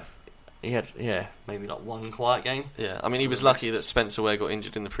 Yeah. He had, maybe like one quiet game. Yeah, I mean, he was lucky that Spencer Ware got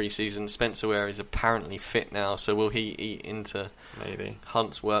injured in the pre-season. Spencer Ware is apparently fit now, so will he eat into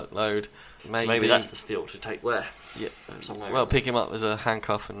Hunt's workload? Maybe that's the steal to take Ware. Yeah, well, pick him up as a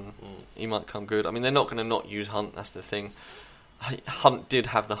handcuff and he might come good. I mean, they're not going to not use Hunt, that's the thing. Hunt did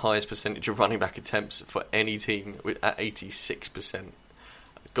have the highest percentage of running back attempts for any team at 86%.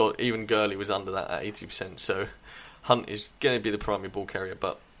 God, even Gurley was under that at 80%, so Hunt is going to be the primary ball carrier,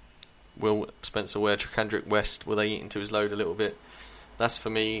 but will Spencer Ware, Kendrick West, will they eat into his load a little bit? That's for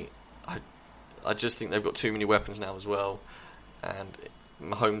me. I just think they've got too many weapons now as well, and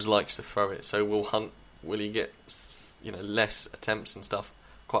Mahomes likes to throw it. So will he get less attempts and stuff?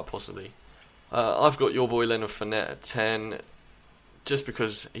 Quite possibly. I've got your boy Leonard Fournette at 10. just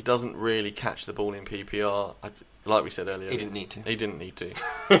because he doesn't really catch the ball in PPR. Like we said earlier, he didn't need to. He didn't need to.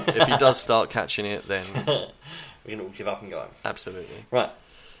 If he does start catching it, then we're going to all give up and go. Absolutely. Right.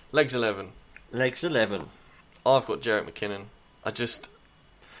 Legs 11. Legs 11. I've got Jerick McKinnon.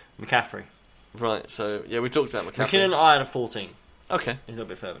 McCaffrey. Right, so, yeah, we talked about McCaffrey. McKinnon, I had a 14. Okay. He's a little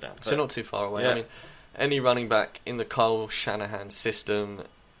bit further down. So not too far away. Yeah. I mean, any running back in the Kyle Shanahan system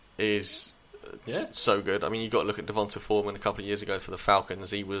is so good. I mean, you've got to look at Devonta Foreman a couple of years ago for the Falcons.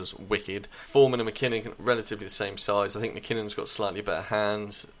 He was wicked. Foreman and McKinnon relatively the same size. I think McKinnon's got slightly better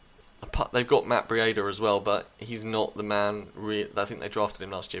hands. They've got Matt Breida as well, but he's not the man. I think they drafted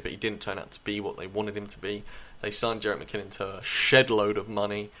him last year, but he didn't turn out to be what they wanted him to be. They signed Jerick McKinnon to a shed load of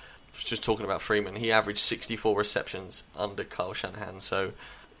money. I was just talking about Freeman. He averaged 64 receptions under Kyle Shanahan, so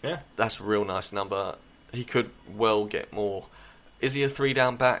that's a real nice number. He could well get more. Is he a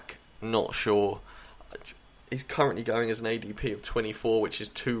 3-down back? Not sure. He's currently going as an ADP of 24, which is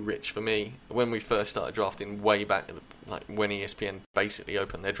too rich for me. When we first started drafting way back, like when ESPN basically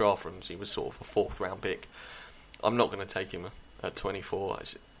opened their draft rooms, he was sort of a 4th-round pick. I'm not going to take him at 24.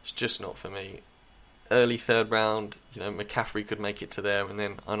 It's just not for me. Early 3rd round, McCaffrey could make it to there, and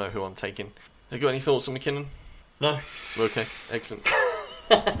then I know who I'm taking. Have you got any thoughts on McKinnon? No. Okay, excellent.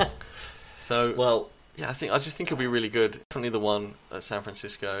 So, well, yeah, I just think he'll be really good. Definitely the one at San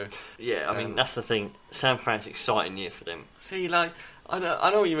Francisco. Yeah, I mean, that's the thing. San Fran's exciting year for them. See, I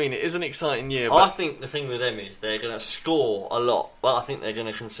know what you mean. It is an exciting year. I think the thing with them is they're going to score a lot, but I think they're going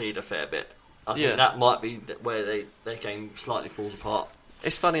to concede a fair bit. I think that might be where their game slightly falls apart.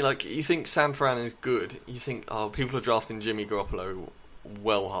 It's funny, you think San Fran is good. You think, people are drafting Jimmy Garoppolo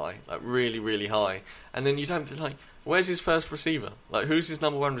well high, really, really high. And then you don't think, where's his first receiver? Who's his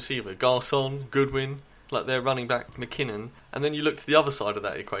number 1 receiver? Garcon, Goodwin, their running back, McKinnon. And then you look to the other side of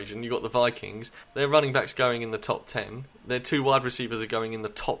that equation, you've got the Vikings. Their running back's going in the top 10. Their 2 wide receivers are going in the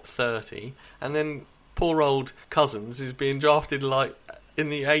top 30. And then poor old Cousins is being drafted, in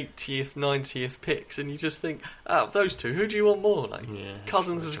the 80th, 90th picks, and you just think, out of those two, who do you want more?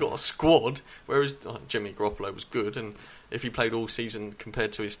 Cousins has got a squad, whereas Jimmy Garoppolo was good, and if he played all season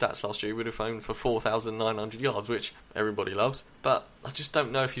compared to his stats last year, he would have thrown for 4,900 yards, which everybody loves. But I just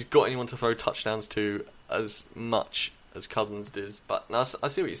don't know if he's got anyone to throw touchdowns to as much as Cousins does. But no, I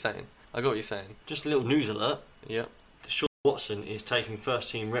see what you're saying. I got what you're saying. Just a little news alert. Yeah. Deshaun Watson is taking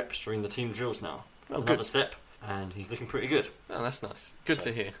first-team reps during the team drills now. Another step. And he's looking pretty good. Oh, that's nice. Good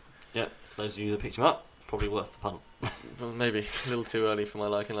to hear. Yeah, those of you that picked him up, probably worth the punt. Well, maybe a little too early for my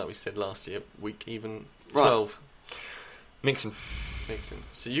liking, like we said last year. Week even 12. Right. Mixon.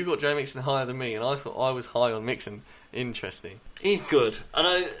 So you got Joe Mixon higher than me, and I thought I was high on Mixon. Interesting. He's good. I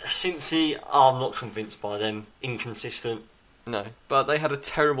know Cincy, I'm not convinced by them. Inconsistent. No, but they had a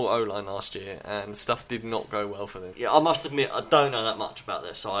terrible O-line last year, and stuff did not go well for them. Yeah, I must admit, I don't know that much about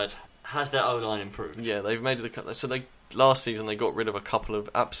their side. Has their O-line improved? Yeah, they've made it. So last season they got rid of a couple of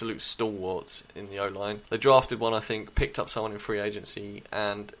absolute stalwarts in the O-line. They drafted one, I think, picked up someone in free agency,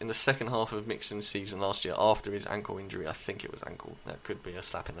 and in the second half of Mixon's season last year, after his ankle injury, I think it was ankle, that could be a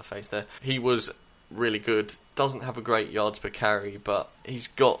slap in the face there, he was really good. Doesn't have a great yards per carry, but he's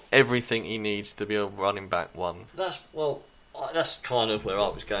got everything he needs to be a running back one. That's kind of where I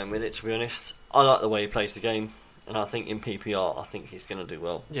was going with it, to be honest. I like the way he plays the game. And I think in PPR, I think he's going to do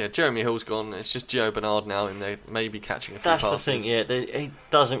well. Yeah, Jeremy Hill's gone. It's just Gio Bernard now, and they may be catching a few passes. That's the thing, yeah. He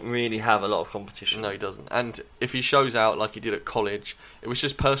doesn't really have a lot of competition. No, he doesn't. And if he shows out like he did at college, it was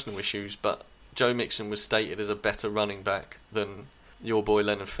just personal issues, but Joe Mixon was stated as a better running back than your boy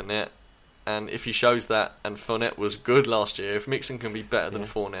Leonard Fournette. And if he shows that, and Fournette was good last year, if Mixon can be better than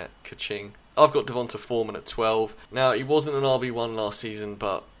Fournette, ka-ching. I've got Devonta Foreman at 12. Now, he wasn't an RB1 last season,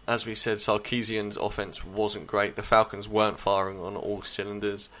 but as we said, Sarkisian's offense wasn't great. The Falcons weren't firing on all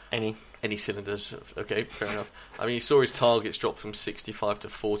cylinders. Any cylinders. Okay, fair enough. I mean, you saw his targets drop from 65 to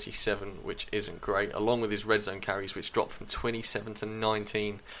 47, which isn't great, along with his red zone carries, which dropped from 27 to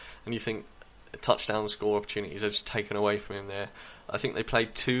 19. And you think touchdown score opportunities are just taken away from him there. I think they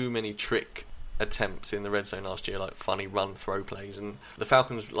played too many trick attempts in the red zone last year, like funny run-throw plays. And the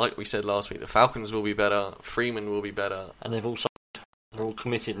Falcons, like we said last week, the Falcons will be better. Freeman will be better. And they're all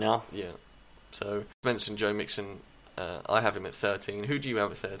committed now. Yeah. So, mentioned Joe Mixon. I have him at 13. Who do you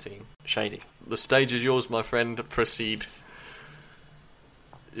have at 13? Shady. The stage is yours, my friend. Proceed.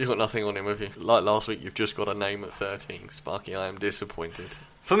 You've got nothing on him, have you? Like last week, you've just got a name at 13. Sparky, I am disappointed.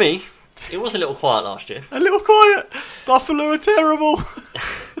 For me, it was a little quiet last year. A little quiet? Buffalo are terrible.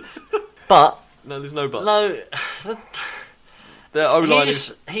 But... No, there's no but. No. Their O-line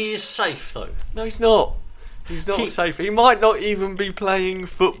He is safe, though. No, he's not. He's not safe. He might not even be playing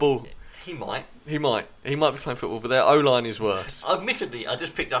football. He might. He might be playing football, but their O-line is worse. Admittedly, I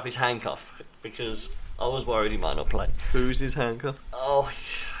just picked up his handcuff because I was worried he might not play. Who's his handcuff? Oh,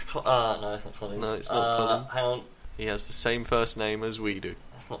 no, it's not Collins. No, it's not Collins. Hang on. He has the same first name as we do.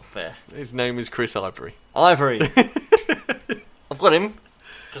 That's not fair. His name is Chris Ivory. Ivory. I've got him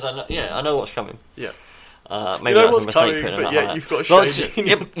because I know what's coming. Yeah. Maybe that's a mistake. Coming, but yeah, you've got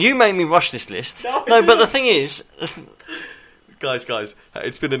Shady. You made me rush this list. No, but the thing is, guys,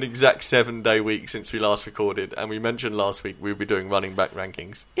 it's been an exact 7-day week since we last recorded, and we mentioned last week we'd be doing running back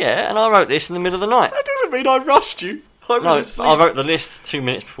rankings. Yeah, and I wrote this in the middle of the night. That doesn't mean I rushed you. I was asleep. I wrote the list 2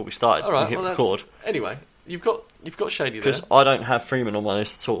 minutes before we started. All right, hit record. Anyway, you've got Shady there. Because I don't have Freeman on my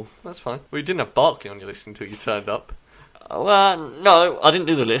list at all. That's fine. Well, you didn't have Barkley on your list until you turned up. Well, no, I didn't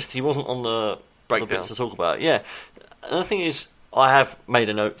do the list. He wasn't on the bits to talk about. Yeah. And the thing is, I have made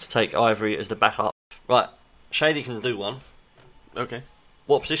a note to take Ivory as the backup. Right, Shady can do one. Okay.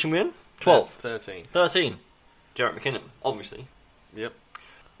 What position we in? 12. 13. 13. Jarrett McKinnon, obviously. Yep.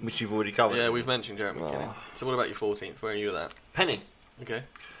 Which you've already covered. Yeah, we've mentioned Jarrett McKinnon. So what about your 14th? Where are you at that? Penny. Okay.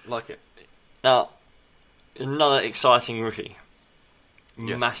 Like it. Now, another exciting rookie.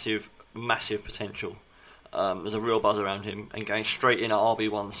 Yes. Massive potential. There's a real buzz around him, and going straight in at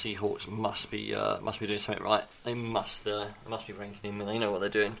RB1, Seahawks must be doing something right. They must be ranking him, and they know what they're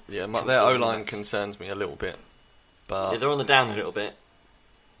doing. Yeah, their O-line concerns me a little bit, but they're on the down a little bit,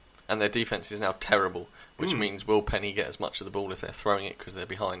 and their defense is now terrible, which means will Penny get as much of the ball if they're throwing it because they're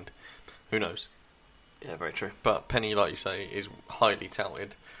behind? Who knows? Yeah, very true. But Penny, like you say, is highly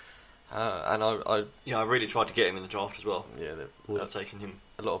touted, and I really tried to get him in the draft as well. Yeah, would have taken him.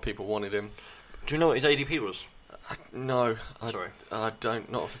 A lot of people wanted him. Do you know what his ADP was? No. Sorry. I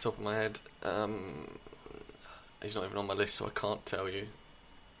don't, not off the top of my head. He's not even on my list, so I can't tell you.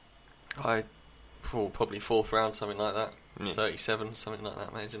 Probably 4th round, something like that. Yeah. 37, something like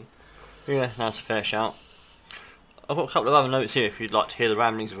that, imagine. Yeah, that's a fair shout. I've got a couple of other notes here if you'd like to hear the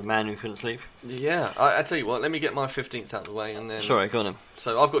ramblings of a man who couldn't sleep. Yeah, I tell you what, let me get my 15th out of the way and then... Sorry, go on then.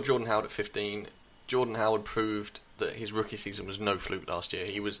 So I've got Jordan Howard at 15. Jordan Howard proved that his rookie season was no fluke last year.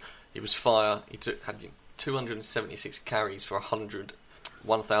 He was fire. He had 276 carries for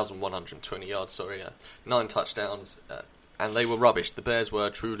 1,120 yards. 9 touchdowns, and they were rubbish. The Bears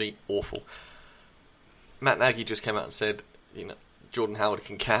were truly awful. Matt Nagy just came out and said, Jordan Howard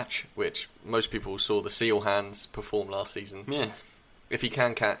can catch, which most people saw the Seal hands perform last season. Yeah. If he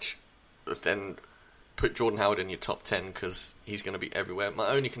can catch, then put Jordan Howard in your top 10 because he's going to be everywhere. My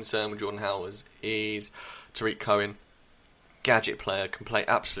only concern with Jordan Howard is Tariq Cohen. Gadget player, can play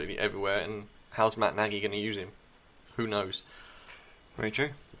absolutely everywhere, and how's Matt Nagy going to use him? Who knows? Very true.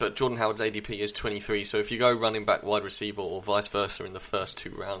 But Jordan Howard's ADP is 23, so if you go running back, wide receiver, or vice versa in the first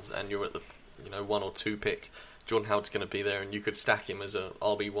 2 rounds, and you're at the 1 or 2 pick, Jordan Howard's going to be there, and you could stack him as a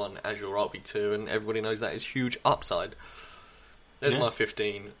RB1 as your RB2, and everybody knows that is huge upside. There's my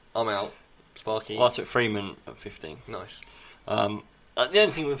 15. I'm out. Sparky. I took Freeman at 15. Nice. The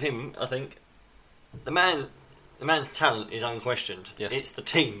only thing with him, I think, the man's talent is unquestioned. Yes. It's the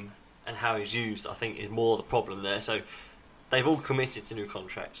team and how he's used, I think, is more the problem there. So they've all committed to new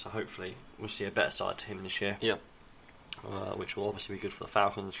contracts, so hopefully we'll see a better side to him this year. Yeah. Which will obviously be good for the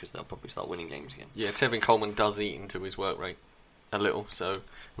Falcons because they'll probably start winning games again. Yeah, Tevin Coleman does eat into his work rate a little, so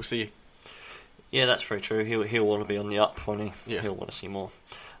we'll see. Yeah, that's very true. He'll want to be on the up, won't he? Yeah. He'll want to see more.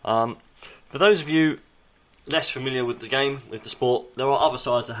 For those of you less familiar with the game, with the sport, there are other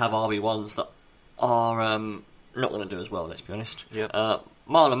sides that have RB1s that are not going to do as well, let's be honest. Yeah.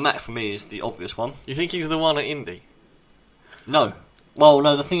 Marlon Mack, for me, is the obvious one. You think he's the one at Indy? No. Well,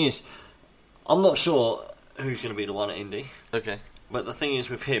 no, the thing is, I'm not sure who's going to be the one at Indy. Okay. But the thing is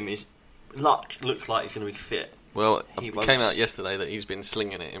with him is, Luck looks like he's going to be fit. Well, it came out yesterday that he's been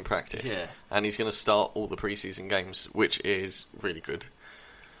slinging it in practice. Yeah. And he's going to start all the preseason games, which is really good.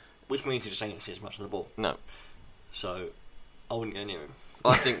 Which means he just ain't going to see as much of the ball. No. So, I wouldn't go near him.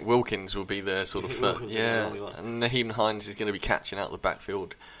 I think Wilkins will be there sort of first. Yeah, and Naheem Hines is going to be catching out the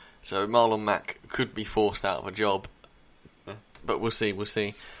backfield. So Marlon Mack could be forced out of a job. Yeah. But we'll see.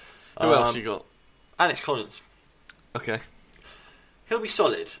 Who else you got? Alex Collins. Okay. He'll be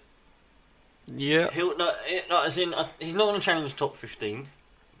solid. Yeah. He's not going to challenge top 15.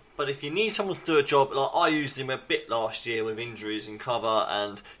 But if you need someone to do a job, like I used him a bit last year with injuries and cover,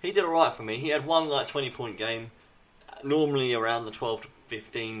 and he did alright for me. He had one 20-point game, normally around the 12 to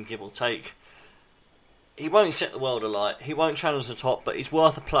 15, give or take. He won't set the world alight. He won't challenge the top, but he's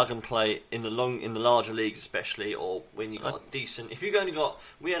worth a plug and play in the larger leagues, especially, or when you got a decent. If you've only got,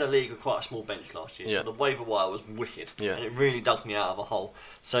 we had a league with quite a small bench last year, so the waiver wire was wicked, and it really dug me out of a hole.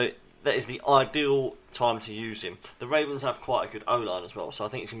 So that is the ideal time to use him. The Ravens have quite a good O-line as well, so I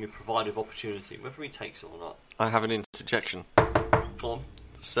think it's going to be a provided opportunity, whether he takes it or not. I have an interjection. Go on.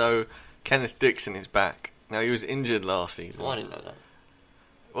 So, Kenneth Dixon is back. Now, he was injured last season. Oh, I didn't know that.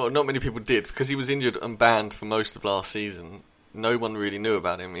 Well, not many people did, because he was injured and banned for most of last season. No one really knew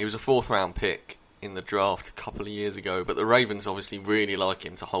about him. He was a 4th-round pick in the draft a couple of years ago, but the Ravens obviously really like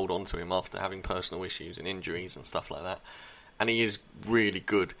him to hold on to him after having personal issues and injuries and stuff like that. And he is really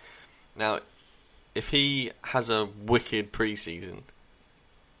good. Now, if he has a wicked preseason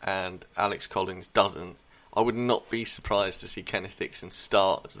and Alex Collins doesn't, I would not be surprised to see Kenneth Dixon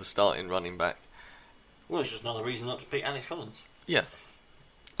start as the starting running back. Well, it's just another reason not to pick Alex Collins. Yeah.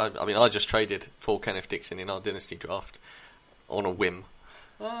 I mean, I just traded for Kenneth Dixon in our dynasty draft on a whim.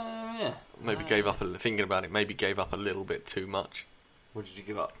 Yeah. Maybe gave up, thinking about it, maybe gave up a little bit too much. What did you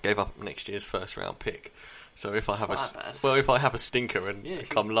give up? Gave up next year's 1st-round pick. So if I have if I have a stinker and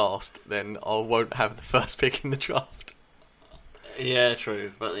come last, then I won't have the first pick in the draft. Yeah,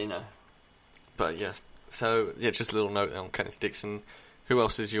 true, but you know. But yeah, so yeah, just a little note on Kenneth Dixon. Who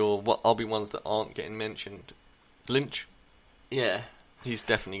else is I'll be ones that aren't getting mentioned? Lynch. Yeah. He's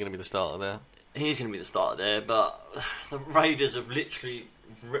definitely going to be the starter there. He's going to be the starter there, but the Raiders have literally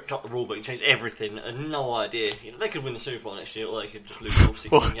ripped up the rulebook and changed everything, and no idea. You know, they could win the Super Bowl next year, or they could just lose all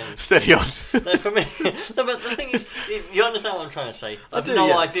 16 games. Steady on. No, for me, no, but the thing is, you understand what I'm trying to say. I have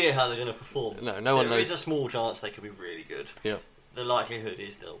no idea how they're going to perform. No one knows. There is a small chance they could be really good. Yeah. The likelihood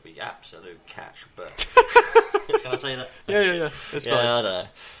is they'll be absolute cash, but can I say that? Yeah. It's fine. I don't know.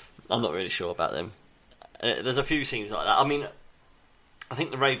 I'm not really sure about them. There's a few teams like that. I mean, I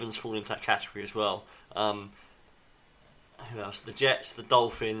think the Ravens fall into that category as well. Who else? The Jets, the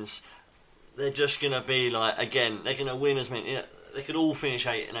Dolphins. They're just going to be like, again, they're going to win as many. You know, they could all finish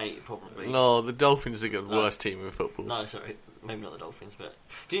 8-8 probably. No, the Dolphins are the worst team in football. No, sorry, maybe not the Dolphins, but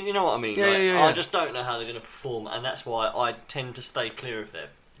do you know what I mean? Yeah. I just don't know how they're going to perform, and that's why I tend to stay clear of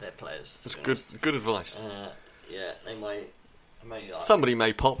their players. That's good advice. Yeah, they may like, somebody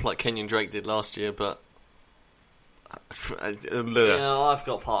may pop like Kenyon Drake did last year, but I've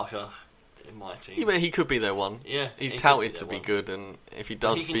got Parker in my team. Yeah, but he could be their one. Yeah, he's touted to be good, and if he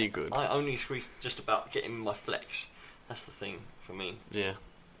does be good, I only squeeze just about get him in my flex. That's the thing for me. Yeah.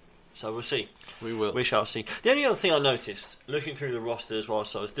 So we'll see. We will. We shall see. The only other thing I noticed, looking through the rosters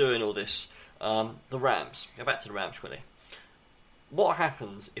whilst I was doing all this, the Rams. Go back to the Rams quickly. What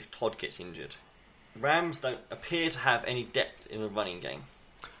happens if Todd gets injured? Rams don't appear to have any depth in the running game.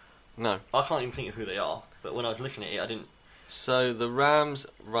 No. I can't even think of who they are, but when I was looking at it, I didn't. So the Rams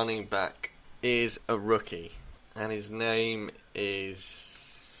running back is a rookie, and his name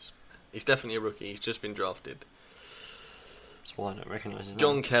is... He's definitely a rookie. He's just been drafted. That's why I don't recognise his name.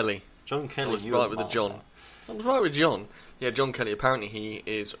 John Kelly. John Kelly. I was right with the John. I was right with John. Yeah, John Kelly. Apparently he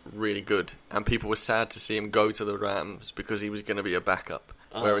is really good, and people were sad to see him go to the Rams because he was going to be a backup.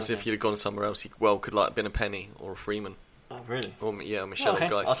 Whereas if he'd have gone somewhere else, he could have been a Penny or a Freeman. Oh, really? Or Michelle Guy.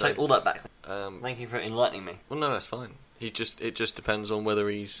 I'll take all that back. Thank you for enlightening me. Well, no, that's fine. It just depends on whether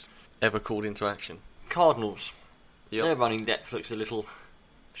he's ever called into action. Cardinals. Yep. Their running depth looks a little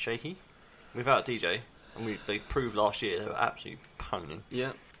shaky without DJ, and they proved last year they were absolutely poning.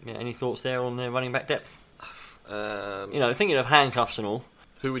 Yeah. Yeah. Any thoughts there on their running back depth? Thinking of handcuffs and all.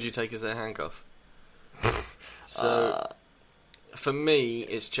 Who would you take as their handcuff? For me,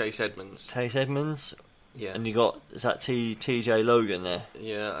 it's Chase Edmonds. Chase Edmonds. Yeah. And you got TJ Logan there.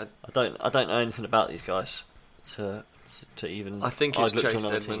 Yeah. I don't know anything about these guys to even. I think it's Chase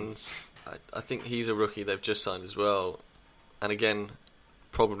Edmonds. I think he's a rookie they've just signed as well, and again,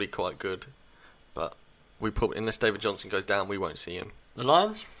 probably quite good. But unless David Johnson goes down, we won't see him. The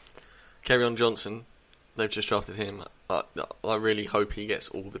Lions. Kerryon Johnson. They've just drafted him. I really hope he gets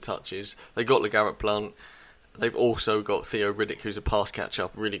all the touches. They got LeGarrette Blount. They've also got Theo Riddick, who's a pass catcher,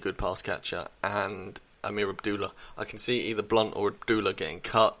 really good pass catcher, and Amir Abdullah. I can see either Blount or Abdullah getting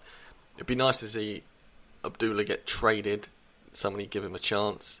cut. It'd be nice to see Abdullah get traded. Somebody give him a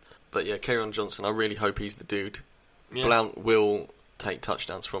chance. But yeah, Kerryon Johnson, I really hope he's the dude. Yeah. Blount will take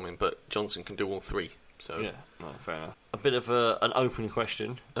touchdowns from him, but Johnson can do all three. So yeah, no, fair enough. A bit of an open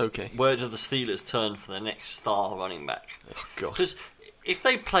question. Okay. Where do the Steelers turn for their next star running back? Oh, God. Because if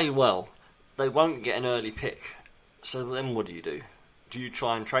they play well, they won't get an early pick. So then what do? Do you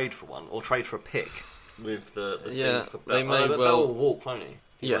try and trade for one, or trade for a pick with the they may Bell will walk, won't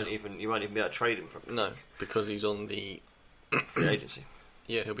he? You won't even be able to trade him for a pick. No, because he's on the free agency.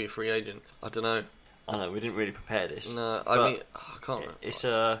 Yeah, he'll be a free agent. I don't know. I know, we didn't really prepare this. No, I can't. It's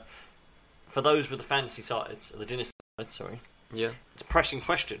for those with the fantasy sides, the dynasty sides, sorry. Yeah. It's a pressing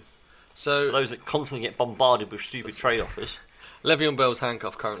question. So for those that constantly get bombarded with stupid trade offers. Le'Veon Bell's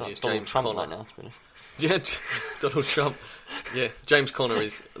handcuff currently is James Trump Conner. right now, to be honest. Yeah, Donald Trump. Yeah, James Conner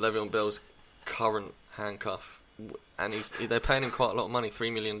is Le'Veon Bell's current handcuff, and they're paying him quite a lot of money,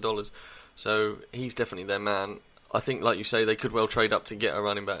 $3 million. So he's definitely their man. I think, like you say, they could well trade up to get a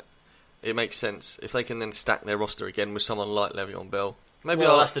running back. It makes sense if they can then stack their roster again with someone like Le'Veon Bell. Maybe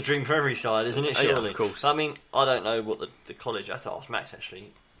that's the dream for every side, isn't it? Surely, yeah, of course. I mean, I don't know what the college. I thought I asked Max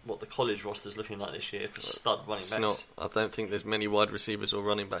actually what the college roster's looking like this year for stud running backs. I don't think there's many wide receivers or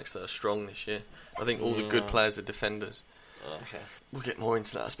running backs that are strong this year. I think all the good players are defenders. Okay, we'll get more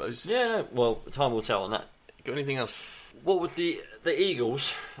into that, I suppose. Yeah, no. Well, time will tell on that. Got anything else? What would the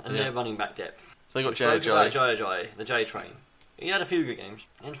Eagles and their running back depth? So they got J.J. the J train. He had a few good games.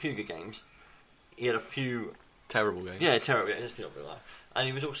 He had a few terrible games. Yeah, terrible. Yeah, let's be honest. And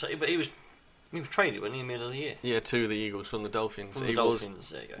he was also, but he was traded when he in the middle of the year. Yeah, to the Eagles from the Dolphins. There you go.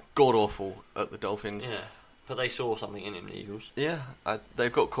 God awful at the Dolphins. Yeah, but they saw something in him, the Eagles. Yeah,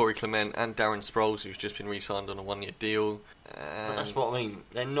 they've got Corey Clement and Darren Sproles, who's just been re-signed on a 1-year deal. But that's what I mean.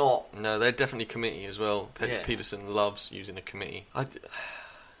 They're not. No, they're definitely committee as well. Peterson loves using a committee.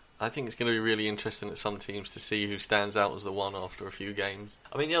 I think it's going to be really interesting at some teams to see who stands out as the one after a few games.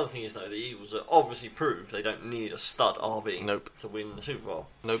 I mean, the other thing is, though, the Eagles are obviously proved they don't need a stud RB to win the Super Bowl.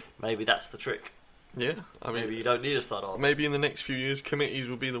 Nope. Maybe that's the trick. Yeah, I mean, maybe you don't need a stud RB. Maybe in the next few years, committees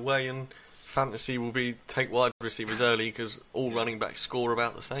will be the way, and fantasy will be take wide receivers early because all running backs score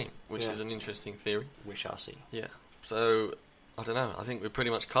about the same, which is an interesting theory. We shall see. Yeah. So, I don't know. I think we're pretty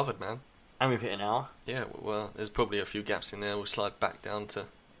much covered, man. And we've hit an hour. Yeah, well, there's probably a few gaps in there. We'll slide back down to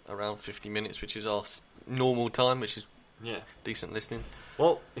around 50 minutes, which is our normal time, which is decent listening.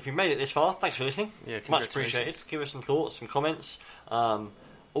 Well, if you've made it this far, thanks for listening. Yeah, much appreciated. Give us some thoughts, some comments.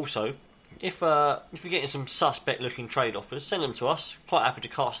 Also, if you're getting some suspect-looking trade offers, send them to us. Quite happy to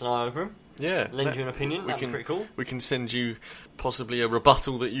cast an eye over them. Yeah, lend you an opinion. That'd be pretty cool. We can send you possibly a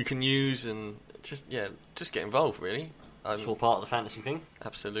rebuttal that you can use, and just get involved. Really, it's all part of the fantasy thing.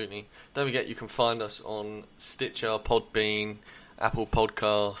 Absolutely. Don't forget, you can find us on Stitcher, Podbean, Apple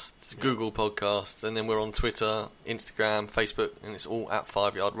Podcasts, Google Podcasts, and then we're on Twitter, Instagram, Facebook, and it's all at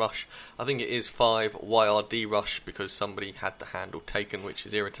 5 Yard Rush. I think it is 5YRD Rush because somebody had the handle taken, which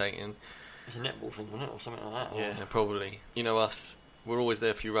is irritating. It's a netball thing, wasn't it, or something like that? Yeah, probably. You know us. We're always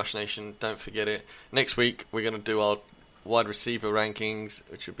there for you, Rush Nation. Don't forget it. Next week, we're going to do our wide receiver rankings,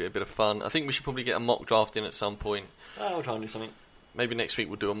 which would be a bit of fun. I think we should probably get a mock draft in at some point. We'll try and do something. Maybe next week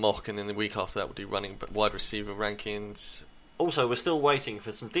we'll do a mock, and then the week after that we'll do wide receiver rankings. Also, we're still waiting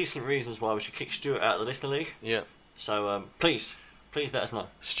for some decent reasons why we should kick Stuart out of the Listener League. Yeah. So, please let us know.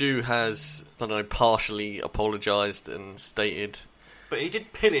 Stu has, partially apologised and stated... But he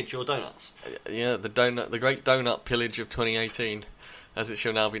did pillage your donuts. Yeah, the great donut pillage of 2018, as it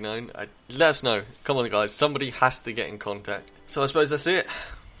shall now be known. Let us know. Come on, guys. Somebody has to get in contact. So I suppose that's it.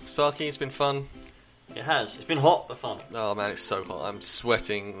 Sparky, it's been fun. It has. It's been hot, but fun. Oh, man, it's so hot. I'm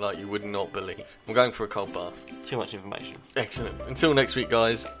sweating like you would not believe. I'm going for a cold bath. Too much information. Excellent. Until next week,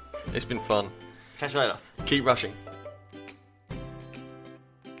 guys. It's been fun. Catch you later. Keep rushing.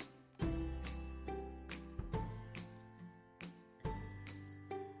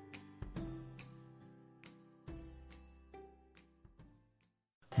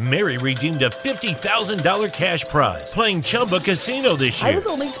 Mary redeemed a $50,000 cash prize playing Chumba Casino this year. I was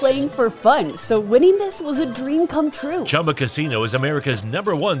only playing for fun, so winning this was a dream come true. Chumba Casino is America's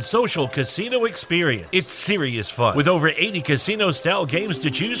 #1 social casino experience. It's serious fun. With over 80 casino-style games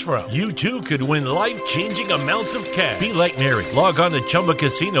to choose from, you too could win life-changing amounts of cash. Be like Mary. Log on to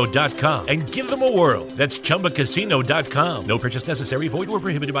ChumbaCasino.com and give them a whirl. That's ChumbaCasino.com. No purchase necessary. Void where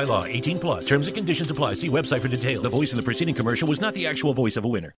prohibited by law. 18+. Terms and conditions apply. See website for details. The voice in the preceding commercial was not the actual voice of a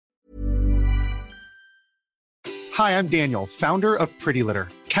winner. Hi, I'm Daniel, founder of Pretty Litter.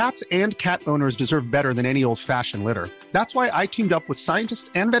 Cats and cat owners deserve better than any old-fashioned litter. That's why I teamed up with scientists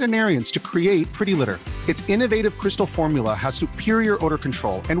and veterinarians to create Pretty Litter. Its innovative crystal formula has superior odor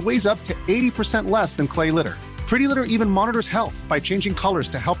control and weighs up to 80% less than clay litter. Pretty Litter even monitors health by changing colors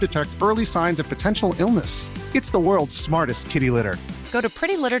to help detect early signs of potential illness. It's the world's smartest kitty litter. Go to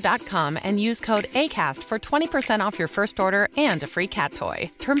prettylitter.com and use code ACAST for 20% off your first order and a free cat toy.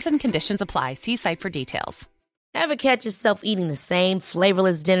 Terms and conditions apply. See site for details. Ever catch yourself eating the same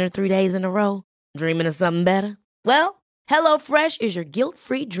flavorless dinner 3 days in a row? Dreaming of something better? Well, HelloFresh is your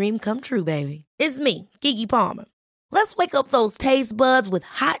guilt-free dream come true, baby. It's me, Keke Palmer. Let's wake up those taste buds with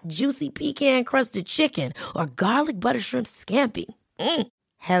hot, juicy pecan-crusted chicken or garlic butter shrimp scampi.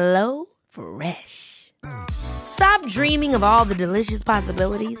 Hello Fresh. Stop dreaming of all the delicious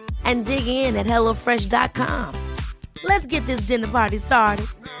possibilities and dig in at HelloFresh.com. Let's get this dinner party started.